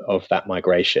experiences of that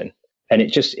migration. And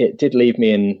it did leave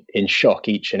me in shock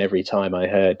each and every time I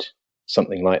heard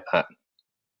something like that.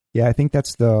 Yeah, I think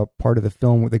that's the part of the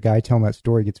film where the guy telling that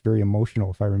story gets very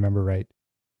emotional, if I remember right.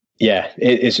 Yeah,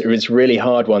 it's a really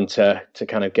hard one to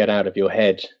kind of get out of your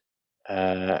head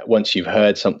once you've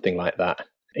heard something like that.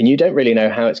 And you don't really know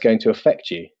how it's going to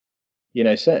affect you.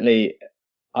 Certainly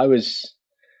I was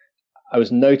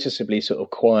noticeably sort of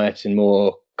quiet and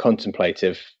more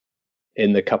contemplative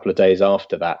in the couple of days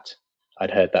after that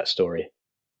I'd heard that story.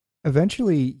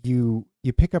 Eventually, you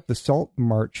pick up the Salt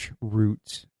March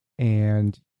route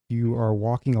and you are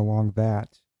walking along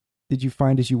that. Did you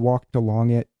find as you walked along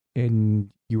it and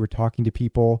you were talking to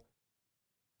people.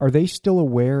 Are they still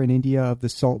aware in India of the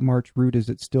Salt March route? Is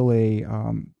it still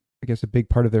I guess, a big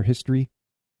part of their history?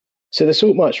 So the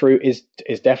Salt March route is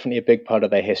definitely a big part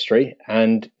of their history,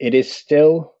 and it is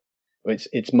still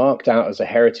it's marked out as a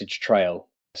heritage trail,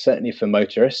 certainly for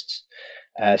motorists.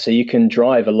 So you can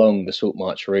drive along the Salt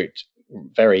March route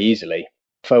very easily.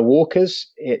 For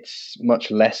walkers, it's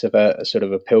much less of a sort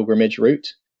of a pilgrimage route.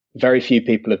 Very few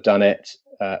people have done it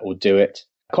or do it.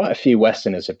 Quite a few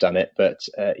Westerners have done it, but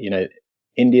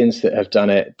Indians that have done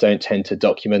it don't tend to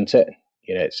document it.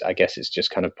 I guess it's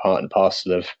just kind of part and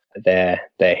parcel of their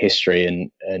history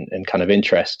and kind of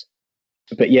interest.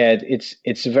 But yeah,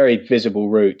 it's a very visible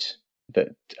route that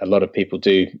a lot of people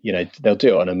do. They'll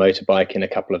do it on a motorbike in a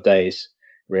couple of days,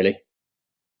 really.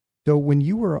 So when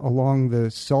you were along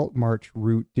the Salt March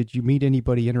route, did you meet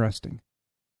anybody interesting?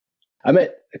 I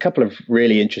met a couple of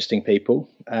really interesting people.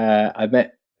 I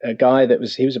met a guy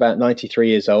he was about 93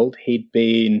 years old. He'd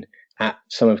been at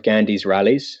some of Gandhi's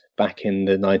rallies back in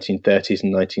the 1930s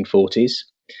and 1940s.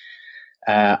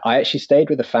 I actually stayed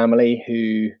with a family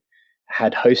who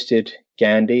had hosted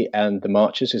Gandhi and the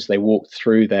marchers as they walked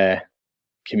through their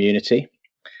community,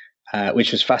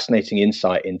 which was fascinating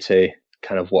insight into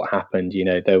kind of what happened.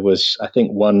 There was, I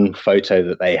think, one photo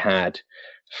that they had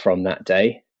from that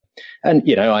day. And,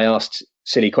 I asked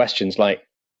silly questions like,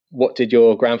 what did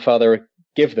your grandfather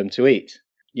give them to eat?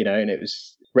 And it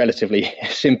was relatively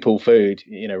simple food,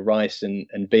 rice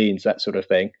and beans, that sort of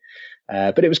thing.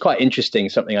 But it was quite interesting,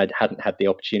 something I hadn't had the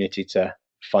opportunity to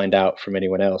find out from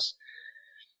anyone else.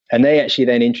 And they actually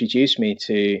then introduced me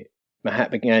to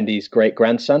Mahatma Gandhi's great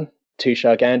grandson,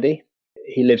 Tushar Gandhi.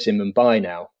 He lives in Mumbai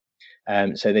now.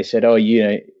 So they said,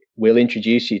 we'll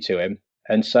introduce you to him.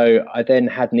 And so I then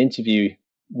had an interview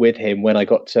with him when I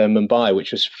got to Mumbai,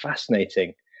 which was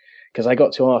fascinating because I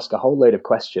got to ask a whole load of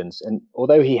questions. And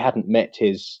although he hadn't met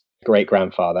his great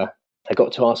grandfather, I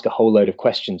got to ask a whole load of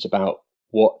questions about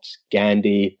what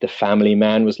Gandhi, the family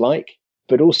man, was like.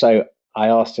 But also I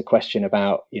asked a question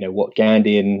about, what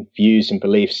Gandhian views and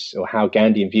beliefs, or how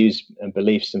Gandhian views and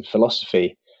beliefs and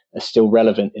philosophy are still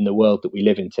relevant in the world that we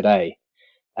live in today.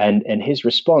 And his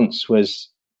response was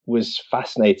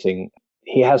fascinating.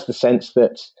 He has the sense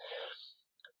that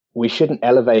we shouldn't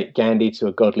elevate Gandhi to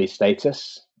a godly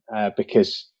status,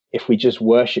 because if we just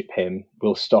worship him,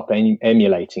 we'll stop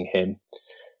emulating him,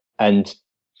 and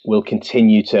we'll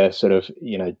continue to sort of,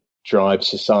 drive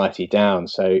society down.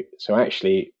 So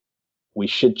actually, we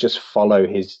should just follow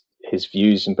his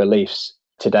views and beliefs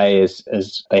today as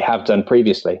they have done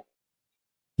previously.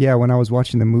 Yeah, when I was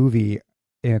watching the movie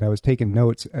and I was taking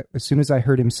notes, as soon as I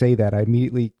heard him say that, I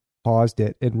immediately paused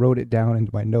it and wrote it down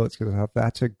into my notes because I thought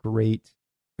that's a great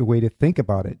way to think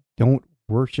about it. Don't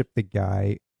worship the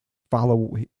guy,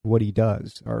 follow what he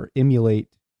does, or emulate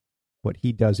what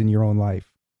he does in your own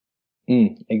life.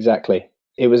 Exactly.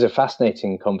 It was a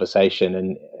fascinating conversation,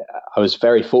 and I was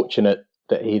very fortunate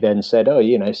that he then said,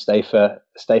 stay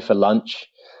for lunch.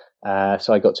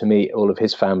 So I got to meet all of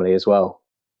his family as well.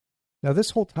 Now,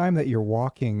 this whole time that you're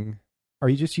walking, are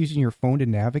you just using your phone to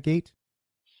navigate?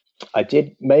 I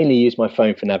did mainly use my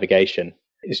phone for navigation.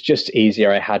 It's just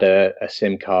easier. I had a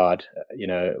SIM card,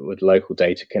 with local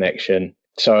data connection.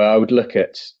 So I would look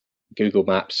at Google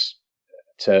Maps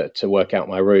to work out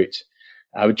my route.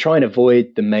 I would try and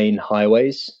avoid the main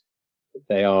highways.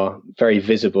 They are very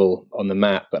visible on the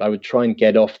map, but I would try and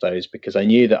get off those because I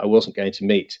knew that I wasn't going to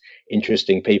meet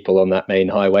interesting people on that main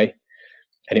highway.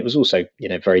 And it was also,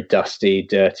 very dusty,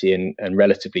 dirty, and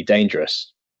relatively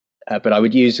dangerous. But I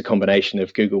would use a combination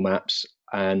of Google Maps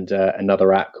and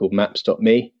another app called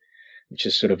Maps.me, which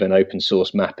is sort of an open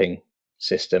source mapping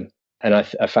system. And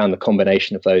I found the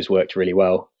combination of those worked really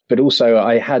well. But also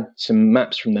I had some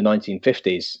maps from the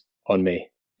 1950s on me.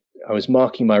 I was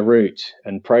marking my route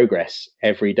and progress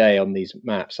every day on these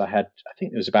maps. I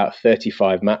think there was about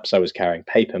 35 maps I was carrying,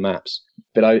 paper maps.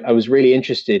 But I was really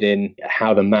interested in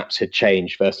how the maps had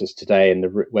changed versus today, and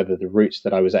whether the routes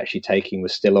that I was actually taking were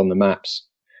still on the maps.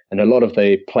 And a lot of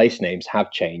the place names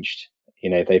have changed.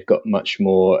 They've got much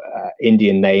more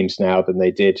Indian names now than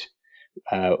they did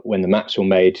when the maps were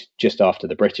made just after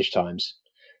the British times.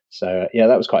 So,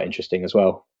 that was quite interesting as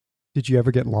well. Did you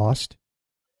ever get lost?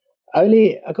 I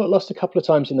got lost a couple of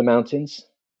times in the mountains,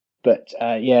 but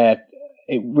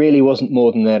it really wasn't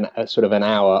more than a sort of an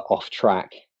hour off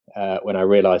track when I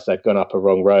realized I'd gone up a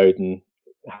wrong road and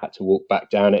had to walk back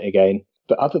down it again.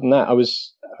 But other than that, I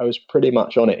was pretty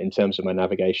much on it in terms of my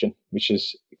navigation, which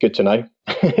is good to know.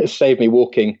 It saved me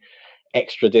walking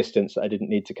extra distance that I didn't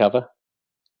need to cover.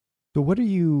 So what are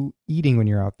you eating when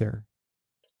you're out there?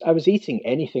 I was eating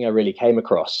anything I really came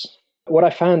across. What I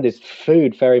found is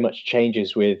food very much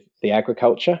changes with the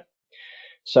agriculture.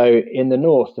 So in the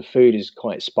north, the food is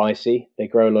quite spicy. They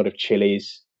grow a lot of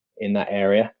chilies in that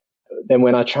area. Then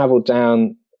when I traveled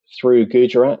down through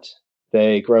Gujarat,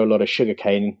 they grow a lot of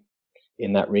sugarcane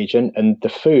in that region, and the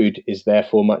food is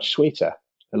therefore much sweeter.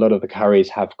 A lot of the curries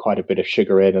have quite a bit of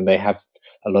sugar in, and they have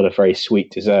a lot of very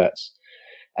sweet desserts.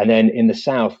 And then in the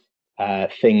south,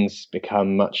 things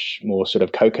become much more sort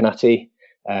of coconutty,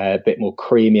 a bit more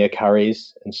creamier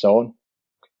curries, and so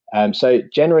on. So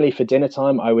generally for dinner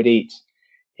time, I would eat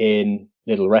in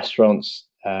little restaurants,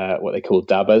 what they call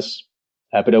dabas,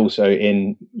 but also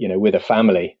with a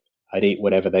family, I'd eat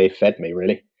whatever they fed me,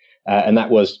 really. And that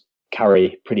was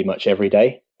curry pretty much every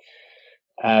day.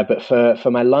 But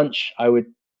for my lunch, I would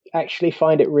actually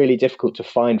find it really difficult to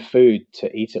find food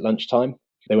to eat at lunchtime.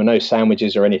 There were no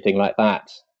sandwiches or anything like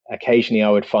that. Occasionally, I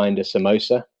would find a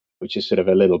samosa, which is sort of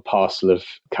a little parcel of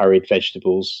curried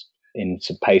vegetables in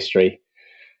some pastry.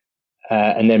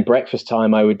 And then breakfast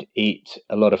time, I would eat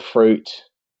a lot of fruit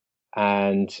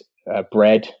and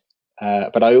bread.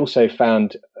 But I also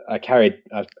found I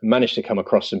managed to come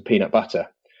across some peanut butter.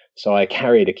 So I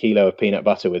carried a kilo of peanut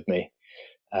butter with me,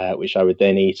 which I would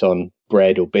then eat on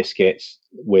bread or biscuits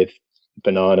with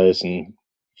bananas and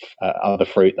other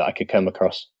fruit that I could come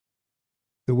across.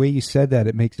 The way you said that,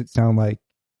 it makes it sound like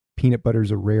peanut butter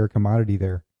is a rare commodity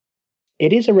there.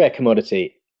 It is a rare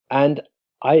commodity. And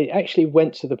I actually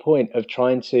went to the point of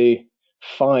trying to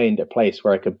find a place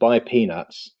where I could buy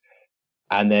peanuts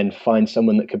and then find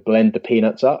someone that could blend the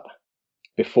peanuts up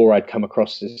before I'd come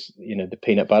across this, the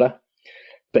peanut butter.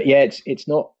 But yeah, it's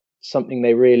not something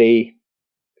they really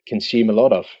consume a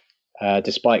lot of,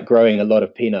 despite growing a lot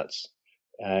of peanuts,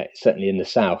 certainly in the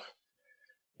South.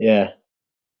 Yeah.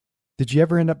 Did you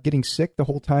ever end up getting sick the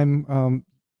whole time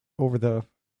over the,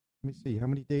 let me see, how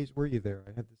many days were you there?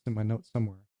 I had this in my notes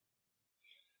somewhere.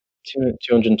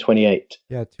 228.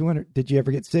 Yeah, 200. Did you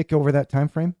ever get sick over that time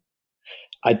frame?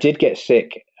 I did get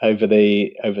sick over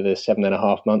the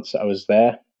 7.5 months that I was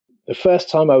there. The first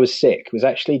time I was sick was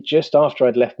actually just after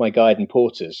I'd left my guide and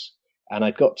porters, and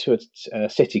I'd got to a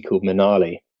city called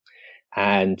Manali,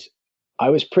 and I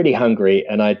was pretty hungry,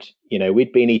 and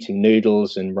we'd been eating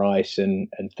noodles and rice and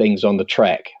things on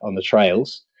the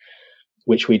trails,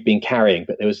 which we'd been carrying,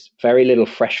 but there was very little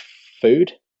fresh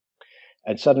food.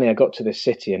 And suddenly I got to this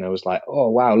city and I was like, oh,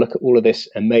 wow, look at all of this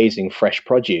amazing fresh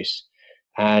produce.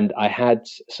 And I had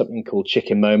something called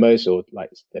chicken momos, or like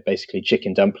they're basically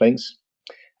chicken dumplings.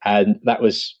 And that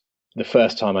was the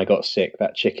first time I got sick.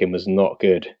 That chicken was not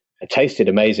good. It tasted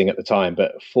amazing at the time,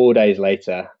 but 4 days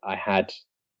later, I had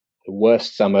the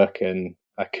worst stomach and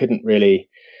I couldn't really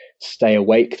stay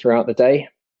awake throughout the day.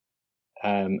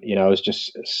 I was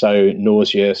just so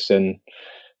nauseous and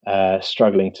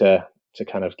struggling to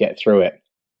kind of get through it.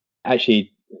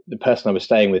 Actually, the person I was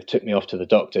staying with took me off to the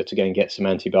doctor to go and get some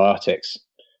antibiotics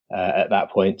at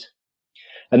that point.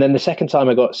 And then the second time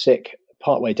I got sick,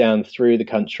 partway down through the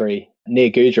country near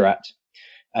Gujarat,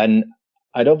 and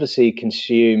I'd obviously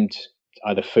consumed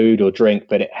either food or drink,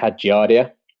 but it had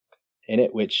giardia in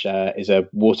it, which is a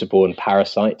waterborne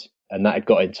parasite, and that had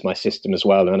got into my system as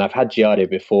well. And I've had giardia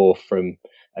before from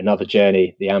another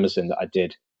journey, the Amazon, that I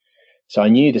did. So I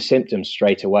knew the symptoms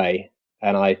straight away,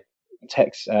 and I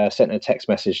sent a text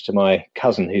message to my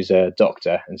cousin, who's a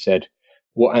doctor, and said,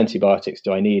 what antibiotics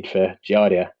do I need for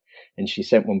giardia? And she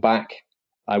sent one back.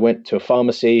 I went to a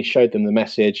pharmacy, showed them the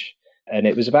message, and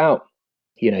it was about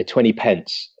 20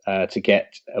 pence to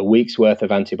get a week's worth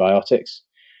of antibiotics,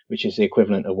 which is the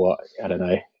equivalent of what, I don't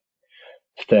know,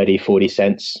 30, 40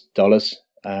 cents dollars.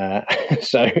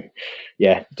 So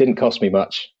yeah, it didn't cost me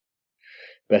much.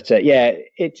 But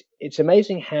it's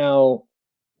amazing how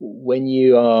when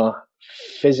you are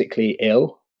physically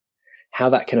ill, how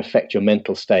that can affect your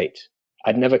mental state.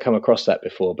 I'd never come across that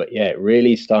before, but yeah, it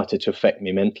really started to affect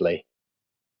me mentally.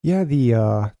 Yeah,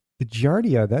 the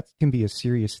giardia, that can be a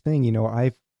serious thing.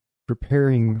 I've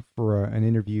preparing for an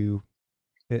interview.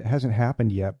 It hasn't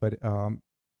happened yet, but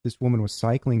this woman was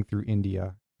cycling through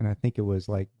India, and I think it was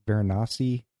like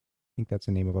Varanasi. I think that's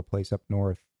the name of a place up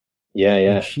north. Yeah.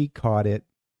 And she caught it,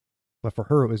 but for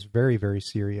her it was very, very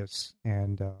serious.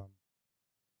 And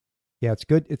yeah, it's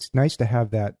good. It's nice to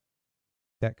have that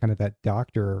kind of that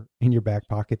doctor in your back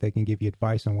pocket that can give you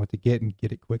advice on what to get and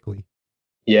get it quickly.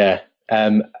 Yeah.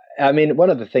 I mean, one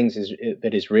of the things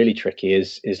that is really tricky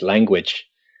is language.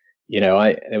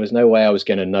 There was no way I was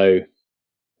going to know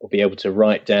or be able to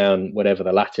write down whatever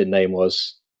the Latin name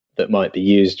was that might be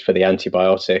used for the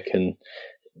antibiotic. And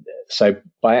so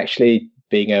by actually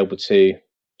being able to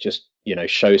just,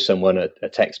 show someone a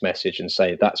text message and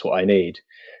say, that's what I need,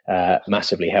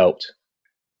 massively helped.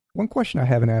 One question I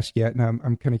haven't asked yet, and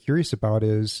I'm kind of curious about,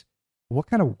 is what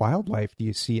kind of wildlife do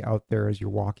you see out there as you're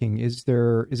walking? Is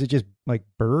it just like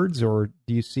birds, or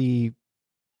do you see?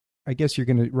 I guess you're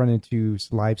going to run into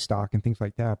livestock and things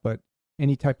like that, but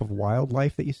any type of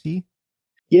wildlife that you see?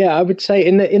 Yeah, I would say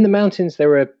in the mountains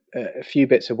there are a few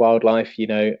bits of wildlife.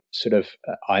 Sort of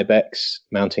ibex,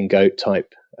 mountain goat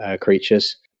type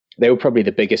creatures. They were probably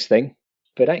the biggest thing.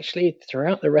 But actually,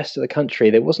 throughout the rest of the country,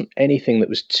 there wasn't anything that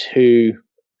was too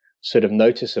sort of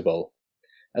noticeable.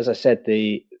 As I said,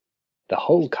 the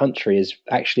whole country is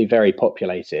actually very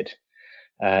populated.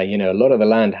 A lot of the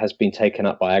land has been taken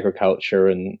up by agriculture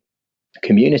and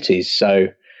communities. So,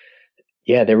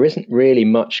 yeah, there isn't really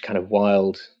much kind of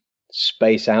wild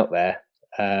space out there,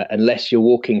 unless you're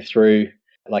walking through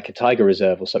like a tiger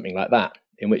reserve or something like that,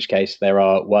 in which case there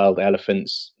are wild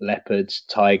elephants, leopards,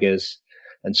 tigers,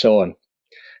 and so on,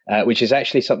 which is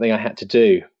actually something I had to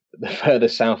do the further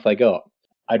south I got.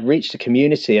 I'd reached a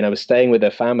community and I was staying with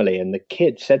a family, and the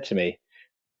kid said to me,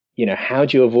 how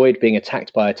do you avoid being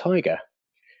attacked by a tiger?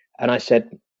 And I said,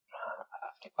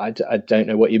 I don't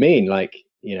know what you mean. Like,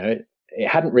 it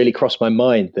hadn't really crossed my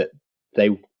mind that they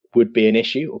would be an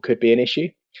issue or could be an issue.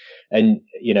 And,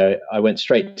 I went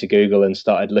straight to Google and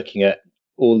started looking at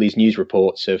all these news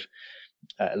reports of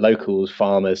locals,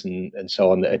 farmers, and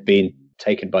so on that had been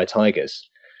taken by tigers.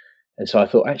 And so I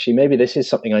thought, actually, maybe this is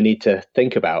something I need to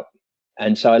think about.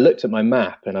 And so I looked at my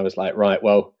map and I was like, right,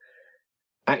 well,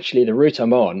 actually, the route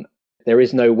I'm on, there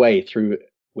is no way through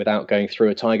without going through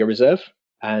a tiger reserve.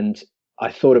 And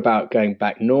I thought about going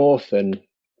back north and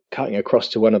cutting across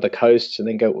to one of the coasts and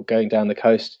then going down the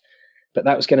coast. But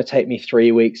that was going to take me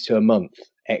 3 weeks to a month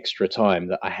extra time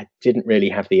that I didn't really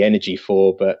have the energy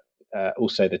for, but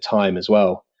also the time as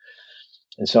well.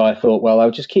 And so I thought, well, I'll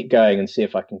just keep going and see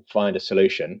if I can find a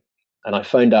solution. And I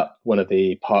phoned up one of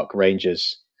the park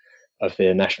rangers of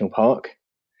the national park.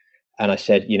 And I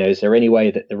said, is there any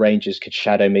way that the rangers could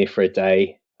shadow me for a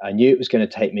day? I knew it was going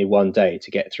to take me one day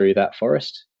to get through that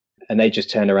forest. And they just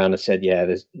turned around and said, yeah,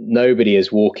 nobody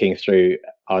is walking through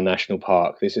our national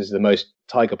park. This is the most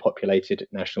tiger populated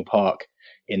national park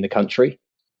in the country.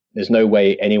 There's no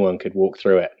way anyone could walk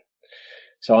through it.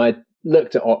 So I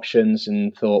looked at options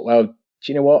and thought, well, do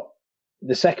you know what?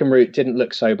 The second route didn't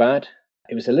look so bad.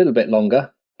 It was a little bit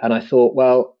longer. And I thought,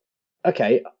 well,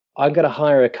 okay, I'm going to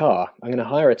hire a car. I'm going to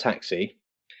hire a taxi.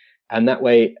 And that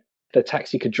way the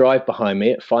taxi could drive behind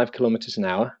me at 5 kilometers an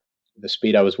hour, the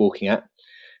speed I was walking at.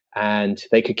 And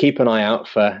they could keep an eye out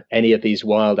for any of these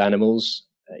wild animals,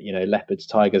 leopards,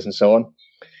 tigers, and so on.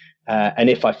 And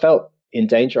if I felt in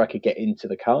danger, I could get into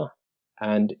the car.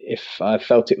 And if I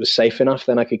felt it was safe enough,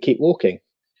 then I could keep walking.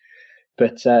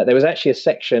 But there was actually a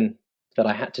section that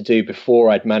I had to do before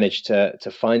I'd managed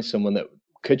to find someone that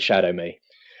could shadow me.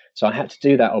 So I had to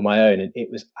do that on my own. And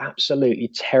it was absolutely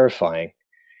terrifying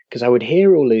because I would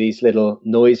hear all of these little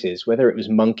noises, whether it was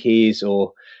monkeys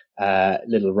or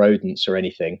little rodents or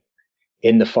anything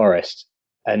in the forest.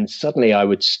 And suddenly I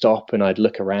would stop and I'd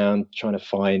look around trying to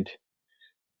find,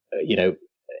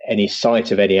 any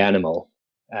sight of any animal,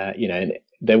 and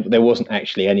there wasn't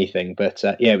actually anything, but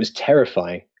it was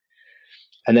terrifying.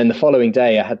 And then the following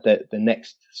day I had the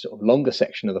next sort of longer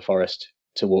section of the forest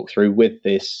to walk through with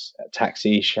this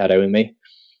taxi shadowing me.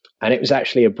 And it was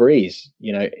actually a breeze.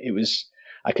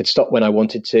 I could stop when I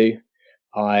wanted to.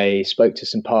 I spoke to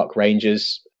some park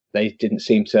rangers. They didn't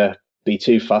seem to be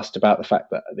too fussed about the fact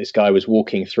that this guy was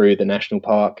walking through the national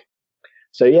park.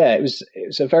 So yeah, it was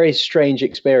a very strange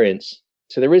experience.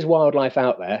 So there is wildlife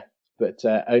out there, but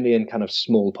only in kind of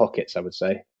small pockets, I would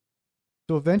say.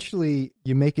 So eventually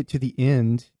you make it to the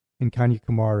end in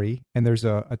Kanyakumari, and there's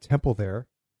a temple there.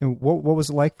 And what was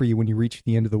it like for you when you reached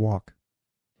the end of the walk?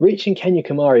 Reaching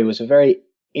Kanyakumari was a very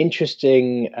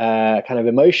interesting kind of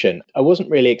emotion. I wasn't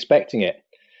really expecting it.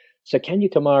 So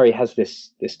Kanyakumari has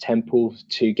this temple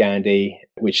to Gandhi,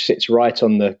 which sits right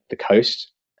on the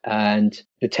coast. And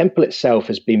the temple itself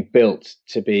has been built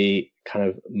to be kind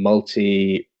of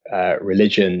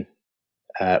multi-religion,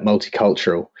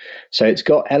 multicultural. So it's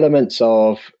got elements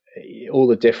of all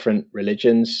the different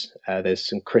religions. There's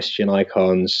some Christian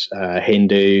icons,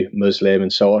 Hindu, Muslim,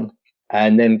 and so on.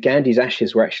 And then Gandhi's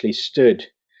ashes were actually stood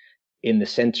in the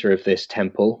center of this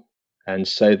temple. And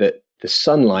so that the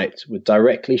sunlight would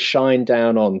directly shine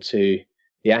down onto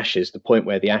the ashes, the point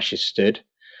where the ashes stood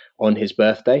on his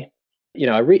birthday.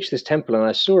 I reached this temple and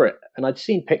I saw it, and I'd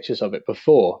seen pictures of it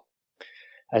before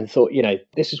and thought,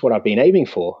 this is what I've been aiming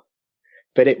for.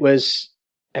 But it was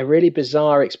a really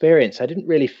bizarre experience. I didn't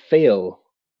really feel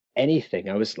anything.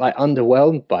 I was like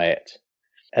underwhelmed by it.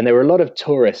 And there were a lot of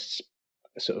tourists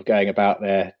sort of going about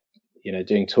there,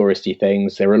 doing touristy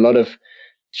things. There were a lot of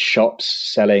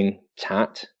shops selling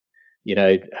tat,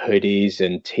 hoodies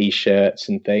and t-shirts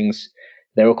and things.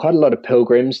 There were quite a lot of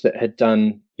pilgrims that had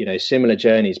done, similar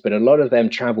journeys, but a lot of them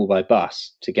travel by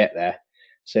bus to get there.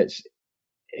 So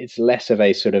it's less of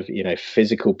a sort of,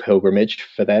 physical pilgrimage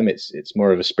for them. It's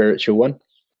more of a spiritual one.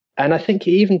 And I think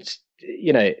even,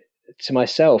 to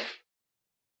myself,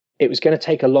 it was going to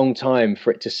take a long time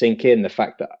for it to sink in, the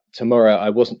fact that tomorrow I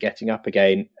wasn't getting up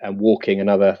again and walking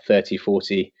another 30,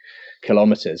 40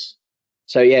 kilometers.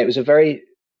 So yeah, it was a very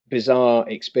bizarre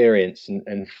experience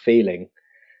and feeling.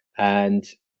 And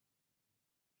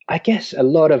I guess a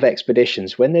lot of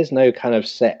expeditions, when there's no kind of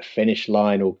set finish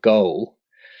line or goal,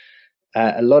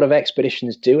 a lot of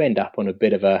expeditions do end up on a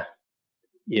bit of a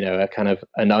kind of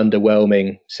an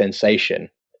underwhelming sensation.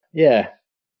 Yeah.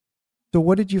 So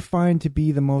what did you find to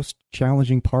be the most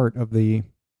challenging part of the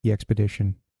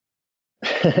expedition?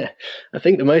 I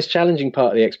think the most challenging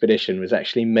part of the expedition was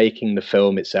actually making the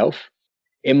film itself.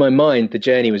 In my mind, the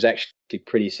journey was actually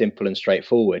pretty simple and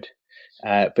straightforward,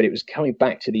 but it was coming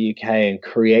back to the UK and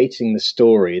creating the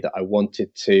story that I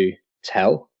wanted to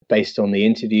tell based on the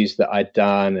interviews that I'd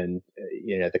done and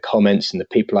the comments and the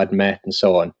people I'd met and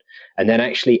so on, and then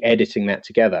actually editing that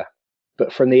together.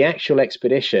 But from the actual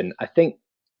expedition, I think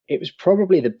it was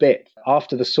probably the bit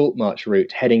after the Salt March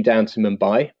route heading down to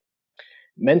Mumbai.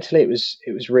 Mentally, it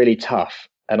was really tough,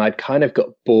 and I'd kind of got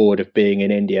bored of being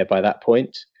in India by that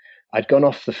point. I'd gone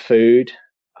off the food.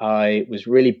 I was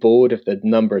really bored of the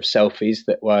number of selfies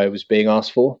that I was being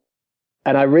asked for.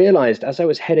 And I realized as I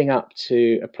was heading up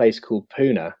to a place called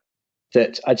Pune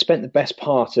that I'd spent the best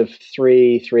part of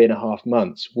 3.5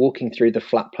 months walking through the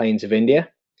flat plains of India.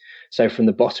 So from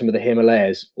the bottom of the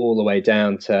Himalayas all the way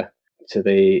down to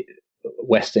the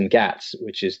Western Ghats,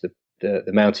 which is the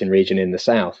mountain region in the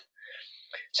south.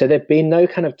 So there'd been no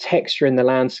kind of texture in the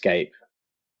landscape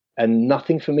and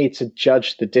nothing for me to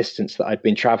judge the distance that I'd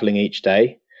been traveling each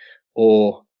day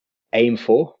or aim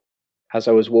for as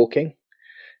I was walking.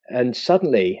 And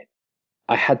suddenly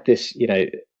I had this,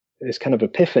 this kind of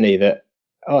epiphany that,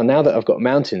 now that I've got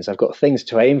mountains, I've got things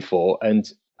to aim for. And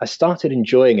I started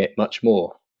enjoying it much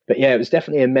more. But yeah, it was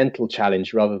definitely a mental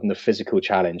challenge rather than the physical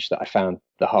challenge that I found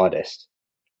the hardest.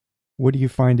 What do you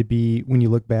find to be, when you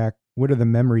look back, what are the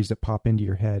memories that pop into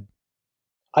your head?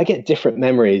 I get different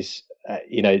memories,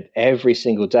 every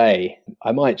single day.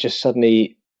 I might just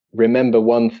suddenly remember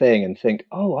one thing and think,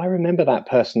 oh, I remember that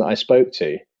person that I spoke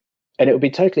to. And it would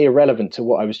be totally irrelevant to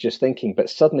what I was just thinking. But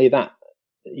suddenly that,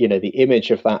 the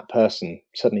image of that person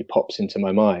suddenly pops into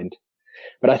my mind.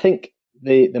 But I think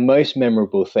the most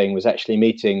memorable thing was actually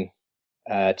meeting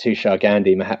Tushar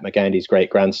Gandhi, Mahatma Gandhi's great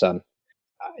grandson.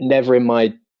 Never in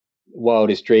my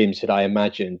wildest dreams had I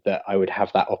imagined that I would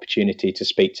have that opportunity to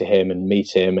speak to him and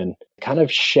meet him and kind of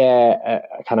share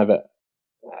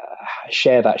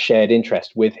that shared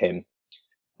interest with him.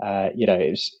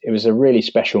 It was a really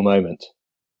special moment.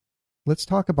 Let's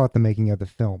talk about the making of the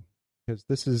film, because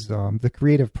this is the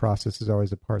creative process is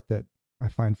always a part that I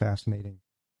find fascinating.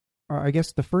 I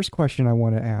guess the first question I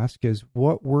want to ask is,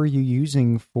 what were you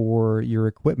using for your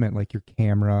equipment, like your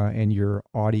camera and your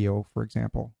audio, for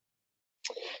example?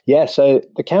 Yeah, so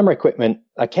the camera equipment,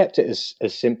 I kept it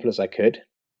as simple as I could.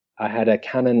 I had a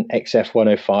Canon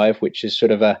XF105, which is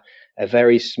sort of a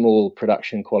very small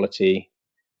production quality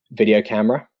video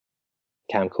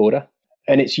camcorder.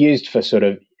 And it's used for sort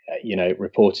of,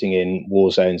 reporting in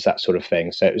war zones, that sort of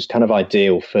thing. So it was kind of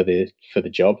ideal for the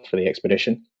job, for the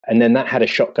expedition. And then that had a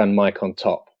shotgun mic on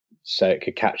top, so it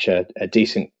could capture a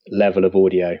decent level of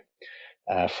audio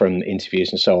from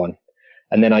interviews and so on.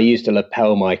 And then I used a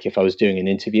lapel mic if I was doing an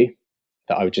interview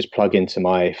that I would just plug into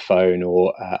my phone,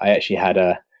 or I actually had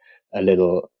a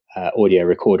little audio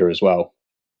recorder as well.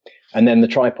 And then the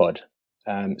tripod.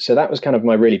 So that was kind of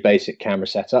my really basic camera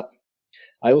setup.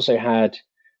 I also had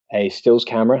a stills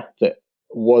camera that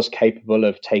was capable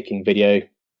of taking video,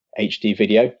 HD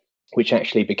video, which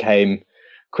actually became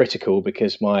critical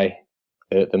because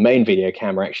the main video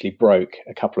camera actually broke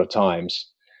a couple of times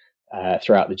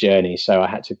throughout the journey. So I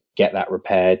had to get that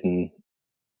repaired, and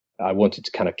I wanted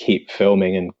to kind of keep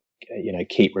filming and,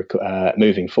 keep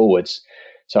moving forwards.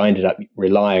 So I ended up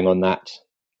relying on that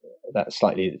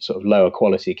slightly sort of lower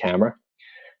quality camera.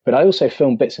 But I also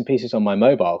filmed bits and pieces on my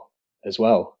mobile as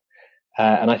well.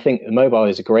 And I think the mobile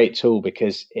is a great tool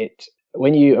because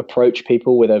when you approach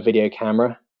people with a video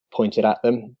camera pointed at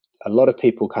them, a lot of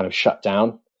people kind of shut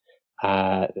down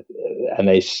and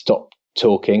they stop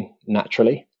talking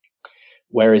naturally.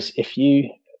 Whereas if you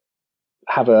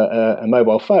have a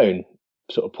mobile phone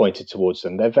sort of pointed towards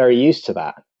them, they're very used to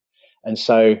that. And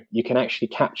so you can actually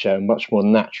capture much more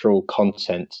natural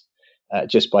content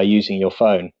just by using your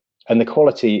phone. and the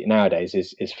quality nowadays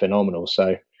is phenomenal.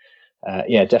 So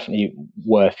yeah, definitely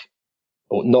worth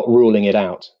or not ruling it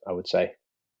out, I would say.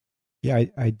 Yeah,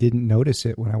 I didn't notice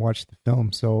it when I watched the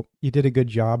film. So you did a good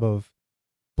job of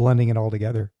blending it all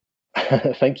together.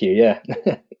 Thank you. Yeah.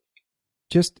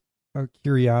 Just a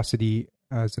curiosity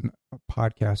as a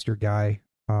podcaster guy,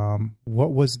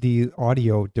 what was the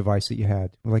audio device that you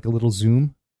had? Like a little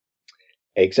Zoom?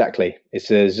 Exactly. It's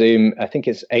a Zoom. I think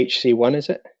it's HC1, is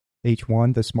it?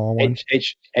 H1, the small one?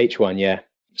 H1, yeah.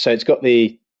 So it's got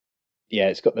the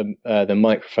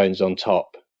microphones on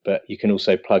top, but you can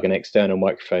also plug an external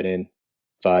microphone in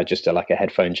via just like a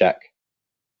headphone jack,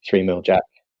 3mm jack.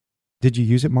 Did you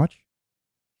use it much?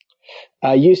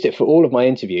 I used it for all of my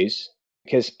interviews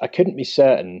because I couldn't be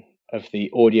certain of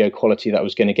the audio quality that I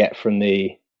was going to get from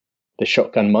the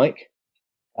shotgun mic.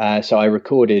 So I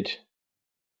recorded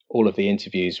all of the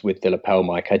interviews with the lapel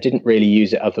mic. I didn't really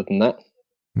use it other than that.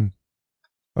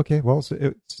 Okay, well, so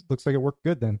it looks like it worked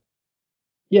good then.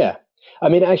 Yeah. I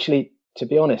mean, actually, to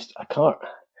be honest,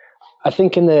 I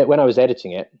think when I was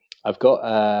editing it, I've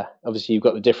got, obviously you've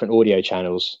got the different audio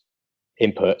channels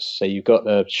inputs. So you've got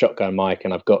the shotgun mic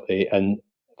and and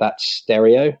that's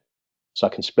stereo. So I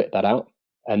can split that out.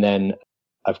 And then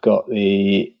I've got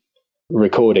the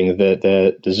recording,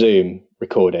 the Zoom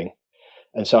recording.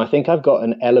 And so I think I've got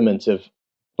an element of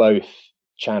both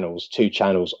channels, two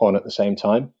channels on at the same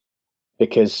time,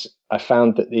 because I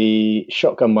found that the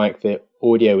shotgun mic, the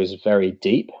audio was very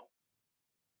deep.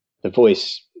 The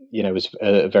voice, was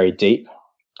very deep,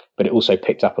 but it also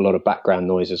picked up a lot of background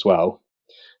noise as well.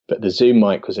 But the Zoom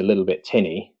mic was a little bit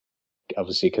tinny,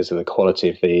 obviously because of the quality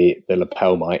of the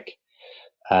lapel mic.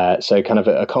 So kind of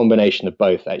a combination of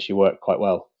both actually worked quite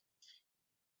well.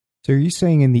 So are you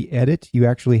saying in the edit, you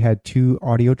actually had two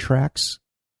audio tracks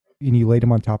and you laid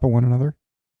them on top of one another?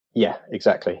 Yeah,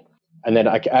 exactly. And then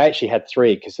I actually had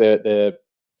three because the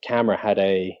camera had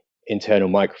a internal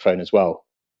microphone as well.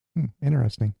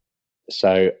 Interesting.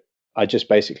 So I just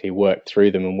basically worked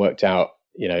through them and worked out,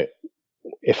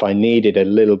 if I needed a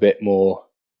little bit more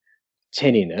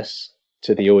tinniness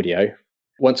to the audio,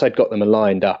 once I'd got them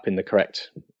aligned up in the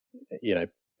correct,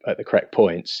 at the correct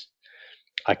points,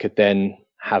 I could then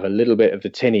have a little bit of the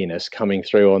tinniness coming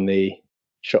through on the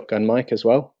shotgun mic as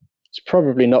well. It's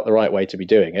probably not the right way to be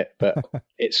doing it, but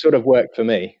it sort of worked for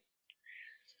me.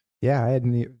 Yeah, I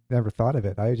hadn't never thought of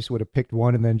it. I just would have picked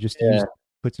one and then just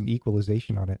put some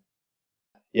equalization on it.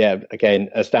 Yeah, again,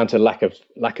 it's down to lack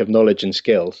of knowledge and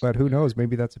skills. But who knows?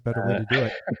 Maybe that's a better way to do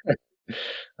it.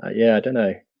 Yeah, I don't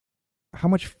know. How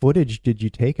much footage did you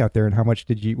take out there, and how much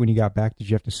when you got back, did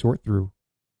you have to sort through?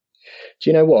 Do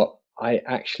you know what? I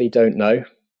actually don't know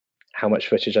how much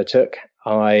footage I took.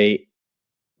 I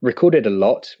recorded a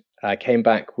lot. I came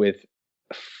back with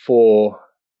 4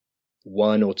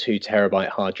 1 or 2 terabyte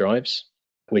hard drives,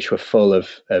 which were full of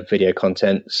video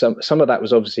content. Some of that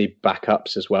was obviously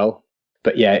backups as well.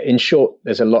 But yeah, in short,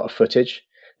 there's a lot of footage.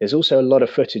 There's also a lot of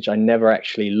footage I never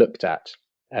actually looked at.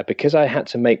 Because I had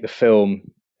to make the film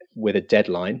with a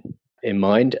deadline in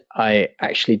mind, I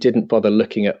actually didn't bother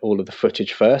looking at all of the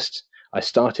footage first. I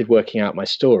started working out my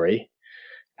story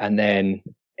and then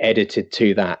edited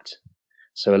to that.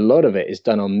 So a lot of it is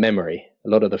done on memory. A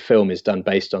lot of the film is done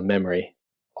based on memory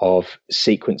of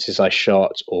sequences I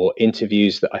shot or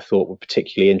interviews that I thought were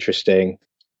particularly interesting.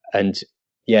 And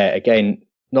yeah, again,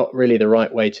 not really the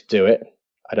right way to do it,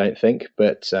 I don't think,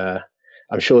 but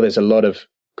I'm sure there's a lot of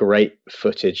great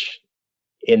footage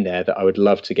in there that I would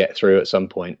love to get through at some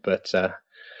point, but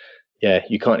yeah,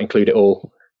 you can't include it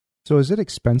all. So is it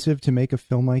expensive to make a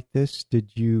film like this?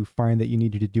 Did you find that you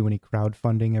needed to do any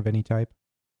crowdfunding of any type?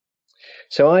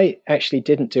 So I actually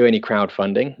didn't do any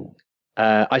crowdfunding.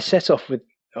 I set off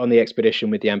on the expedition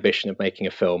with the ambition of making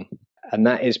a film, and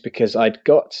that is because I'd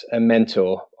got a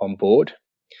mentor on board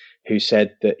who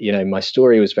said that, my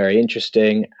story was very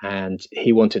interesting and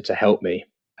he wanted to help me.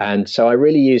 And so I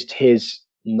really used his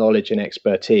knowledge and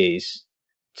expertise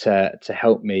to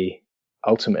help me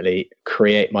ultimately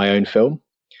create my own film.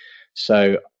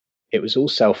 So it was all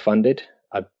self-funded.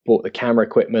 I bought the camera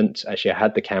equipment. Actually, I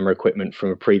had the camera equipment from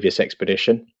a previous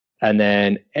expedition. And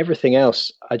then everything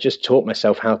else, I just taught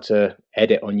myself how to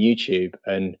edit on YouTube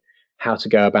and how to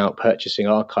go about purchasing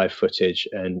archive footage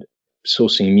and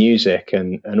sourcing music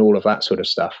and all of that sort of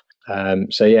stuff.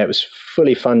 So yeah, it was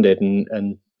fully funded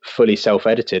and fully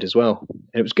self-edited as well.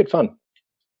 And it was good fun.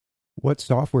 What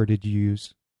software did you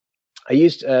use? I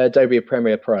used Adobe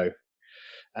Premiere Pro.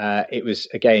 It was,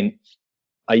 again,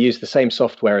 I used the same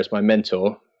software as my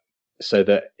mentor so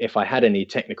that if I had any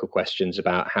technical questions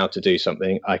about how to do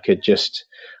something, I could just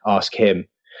ask him.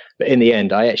 But in the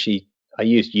end, I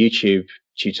used YouTube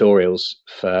tutorials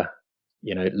for,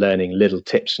 learning little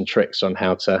tips and tricks on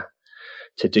how to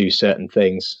do certain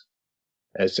things.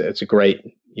 It's a great,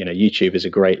 YouTube is a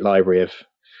great library of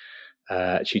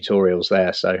tutorials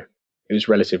there. So it was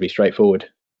relatively straightforward.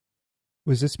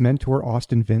 Was this mentor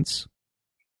Austin Vince?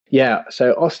 Yeah,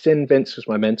 so Austin Vince was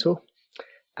my mentor,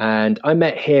 and I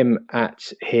met him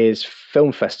at his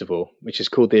film festival, which is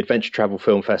called the Adventure Travel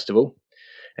Film Festival,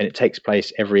 and it takes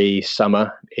place every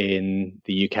summer in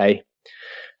the UK.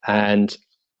 And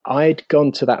I'd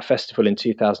gone to that festival in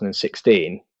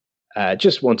 2016,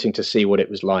 just wanting to see what it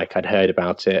was like. I'd heard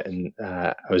about it, and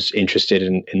I was interested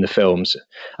in the films,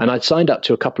 and I'd signed up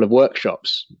to a couple of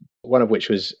workshops, one of which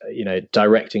was,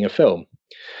 directing a film.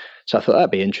 So I thought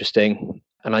that'd be interesting.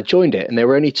 And I joined it, and there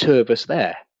were only two of us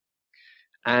there.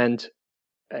 And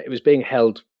it was being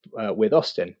held with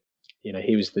Austin.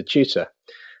 He was the tutor.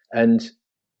 And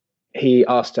he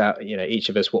asked out, each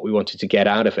of us what we wanted to get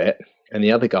out of it. And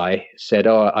the other guy said,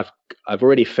 I've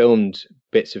already filmed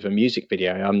bits of a music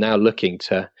video. I'm now looking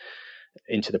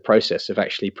into the process of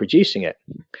actually producing it.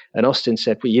 And Austin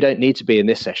said, well, you don't need to be in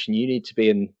this session. You need to be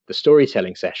in the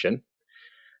storytelling session.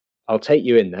 I'll take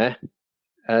you in there.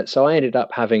 So I ended up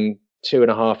having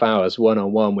 2.5 hours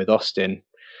one-on-one with Austin,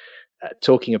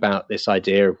 talking about this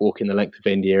idea of walking the length of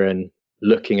India and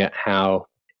looking at how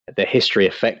the history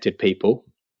affected people.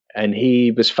 And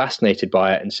he was fascinated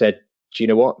by it and said, do you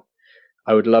know what?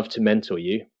 I would love to mentor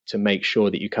you to make sure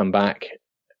that you come back.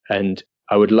 And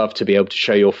I would love to be able to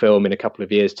show your film in a couple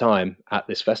of years' time at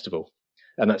this festival.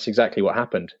 And that's exactly what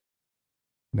happened.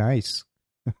 Nice.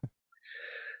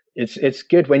 It's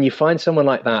good when you find someone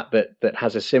like that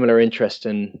has a similar interest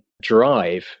and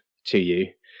drive to you,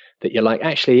 that you're like,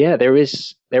 actually, yeah, there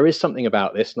is something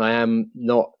about this, and I am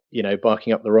not,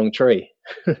 barking up the wrong tree.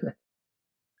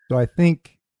 So I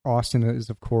think Austin is,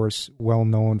 of course, well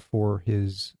known for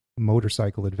his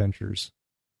motorcycle adventures.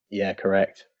 Yeah,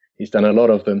 correct. He's done a lot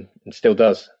of them and still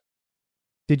does.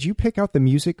 Did you pick out the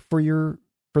music for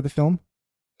the film?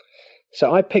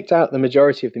 So I picked out the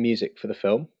majority of the music for the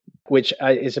film, which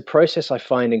is a process I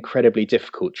find incredibly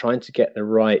difficult, trying to get the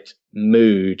right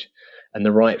mood and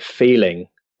the right feeling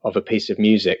of a piece of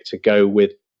music to go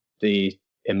with the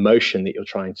emotion that you're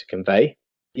trying to convey.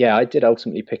 Yeah, I did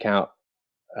ultimately pick out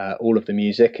all of the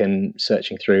music and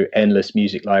searching through endless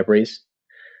music libraries.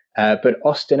 But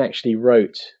Austin actually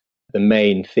wrote the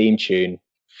main theme tune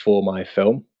for my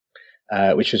film,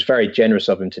 which was very generous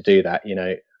of him to do that,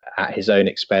 at his own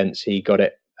expense. He got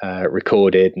it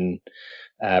recorded and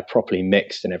properly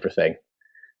mixed and everything.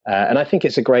 And I think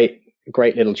it's a great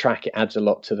little track. It adds a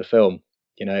lot to the film,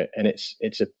 and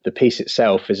the piece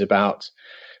itself is about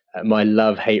my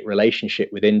love-hate relationship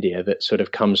with India that sort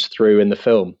of comes through in the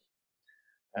film.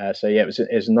 So yeah, it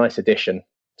was a nice addition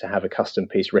to have a custom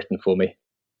piece written for me.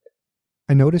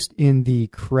 I noticed in the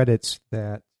credits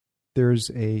that there's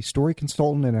a story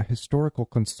consultant and a historical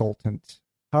consultant.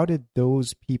 How did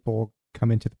those people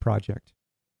come into the project?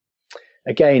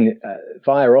 Again,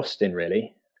 via Austin,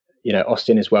 really.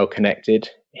 Austin is well connected.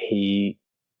 He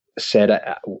said,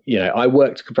 I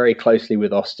worked very closely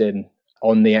with Austin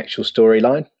on the actual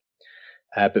storyline.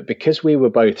 But because we were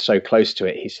both so close to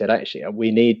it, he said, actually,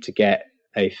 we need to get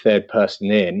a third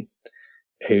person in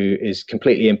who is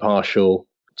completely impartial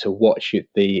to watch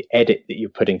the edit that you're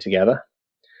putting together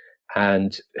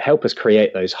and help us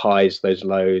create those highs, those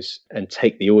lows, and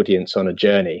take the audience on a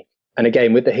journey. And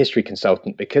again, with the history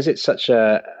consultant, because it's such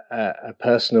a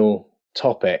personal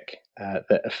topic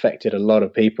that affected a lot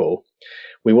of people,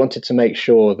 we wanted to make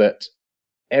sure that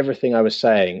everything I was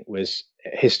saying was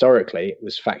historically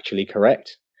was factually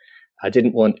correct. I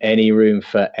didn't want any room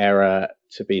for error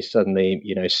to be suddenly,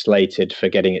 slated for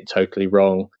getting it totally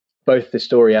wrong. Both the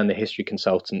story and the history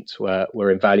consultant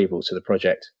were invaluable to the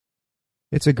project.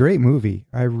 It's a great movie.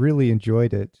 I really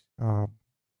enjoyed it.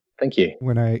 Thank you.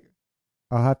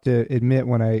 I'll have to admit,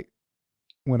 when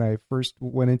I first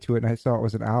went into it and I saw it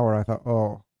was an hour, I thought,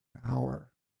 oh, an hour.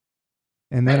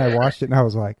 And then I watched it and I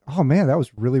was like, oh man, that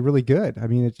was really, really good. I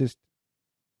mean, it's just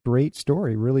great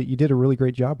story. Really, you did a really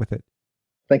great job with it.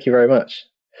 Thank you very much.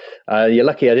 You're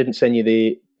lucky I didn't send you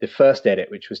the first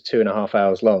edit, which was 2.5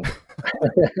 hours long.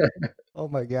 Oh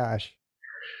my gosh.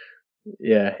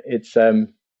 Yeah, it's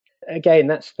again,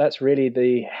 that's really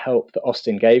the help that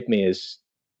Austin gave me is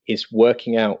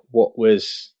working out what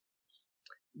was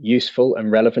useful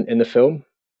and relevant in the film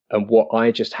and what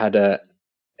I just had an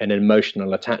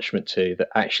emotional attachment to that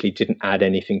actually didn't add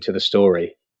anything to the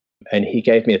story. And he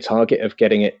gave me a target of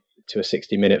getting it to a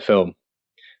 60-minute film.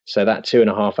 So that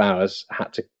 2.5 hours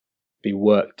had to be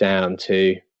worked down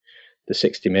to the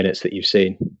 60 minutes that you've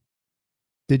seen.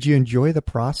 Did you enjoy the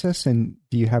process, and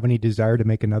do you have any desire to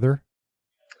make another?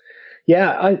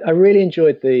 Yeah, I really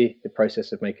enjoyed the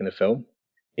process of making the film.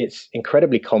 It's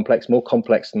incredibly complex, more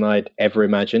complex than I'd ever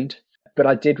imagined. But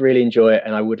I did really enjoy it,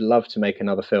 and I would love to make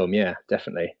another film. Yeah,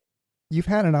 definitely. You've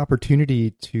had an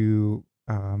opportunity to,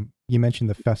 you mentioned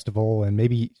the festival and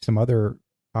maybe some other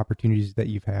opportunities that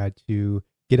you've had to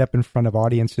get up in front of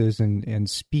audiences and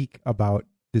speak about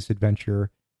this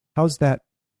adventure. How's that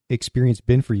experience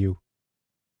been for you?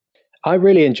 I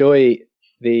really enjoy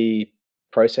the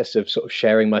process of sort of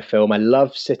sharing my film. I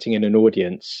love sitting in an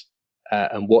audience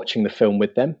and watching the film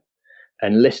with them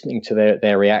and listening to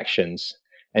their reactions.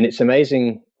 And it's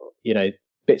amazing,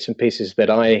 bits and pieces that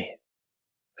I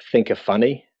think are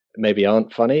funny, maybe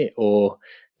aren't funny, or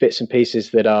bits and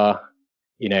pieces that are,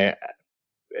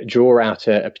 draw out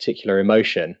a particular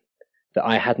emotion that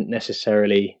I hadn't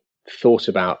necessarily thought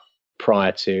about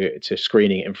prior to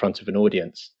screening it in front of an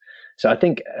audience. So I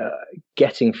think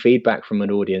getting feedback from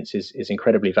an audience is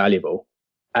incredibly valuable.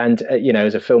 And,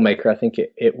 as a filmmaker, I think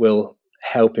it will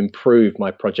help improve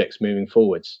my projects moving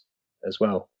forwards as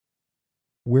well.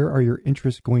 Where are your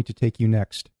interests going to take you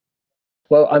next?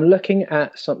 Well, I'm looking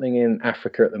at something in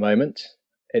Africa at the moment.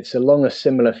 It's along a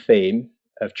similar theme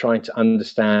of trying to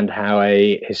understand how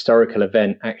a historical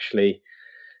event actually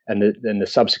and the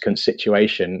subsequent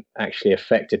situation actually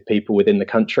affected people within the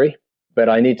country. But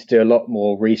I need to do a lot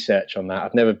more research on that.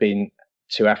 I've never been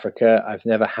to Africa. I've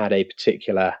never had a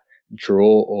particular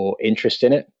draw or interest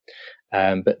in it.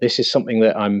 But this is something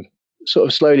that I'm sort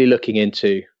of slowly looking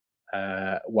into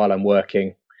while I'm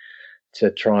working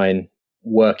to try and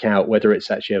work out whether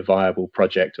it's actually a viable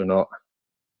project or not.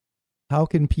 How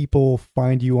can people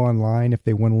find you online if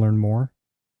they want to learn more?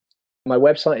 My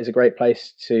website is a great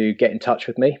place to get in touch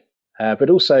with me, but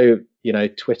also,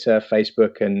 Twitter,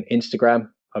 Facebook, and Instagram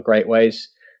are great ways.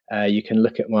 You can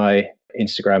look at my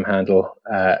Instagram handle,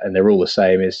 and they're all the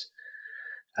same, is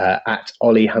at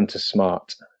Olie Hunter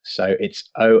Smart. So it's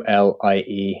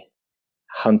OLIE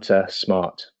Hunter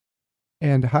Smart.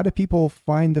 And how do people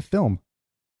find the film?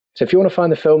 So if you want to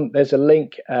find the film, there's a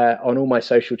link on all my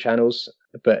social channels,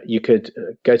 but you could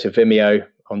go to Vimeo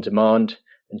on demand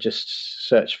and just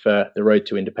search for The Road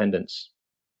to Independence.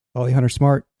 Olie Hunter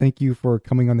Smart, thank you for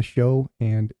coming on the show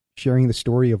and sharing the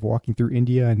story of walking through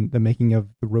India and the making of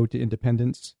The Road to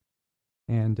Independence.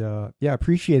 And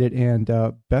appreciate it. And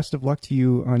best of luck to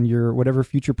you on your whatever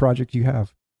future project you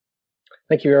have.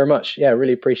 Thank you very much. Yeah, I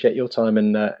really appreciate your time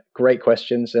and great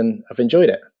questions, and I've enjoyed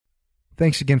it.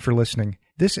 Thanks again for listening.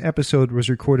 This episode was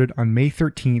recorded on May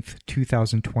 13th,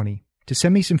 2020. To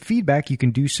send me some feedback, you can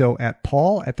do so at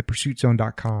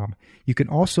paul@thepursuitzone.com. You can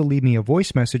also leave me a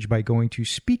voice message by going to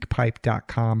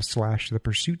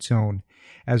speakpipe.com/thepursuitzone.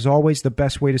 As always, the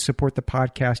best way to support the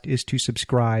podcast is to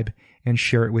subscribe and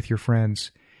share it with your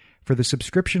friends. For the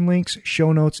subscription links,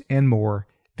 show notes, and more,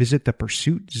 visit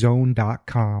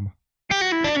thepursuitzone.com.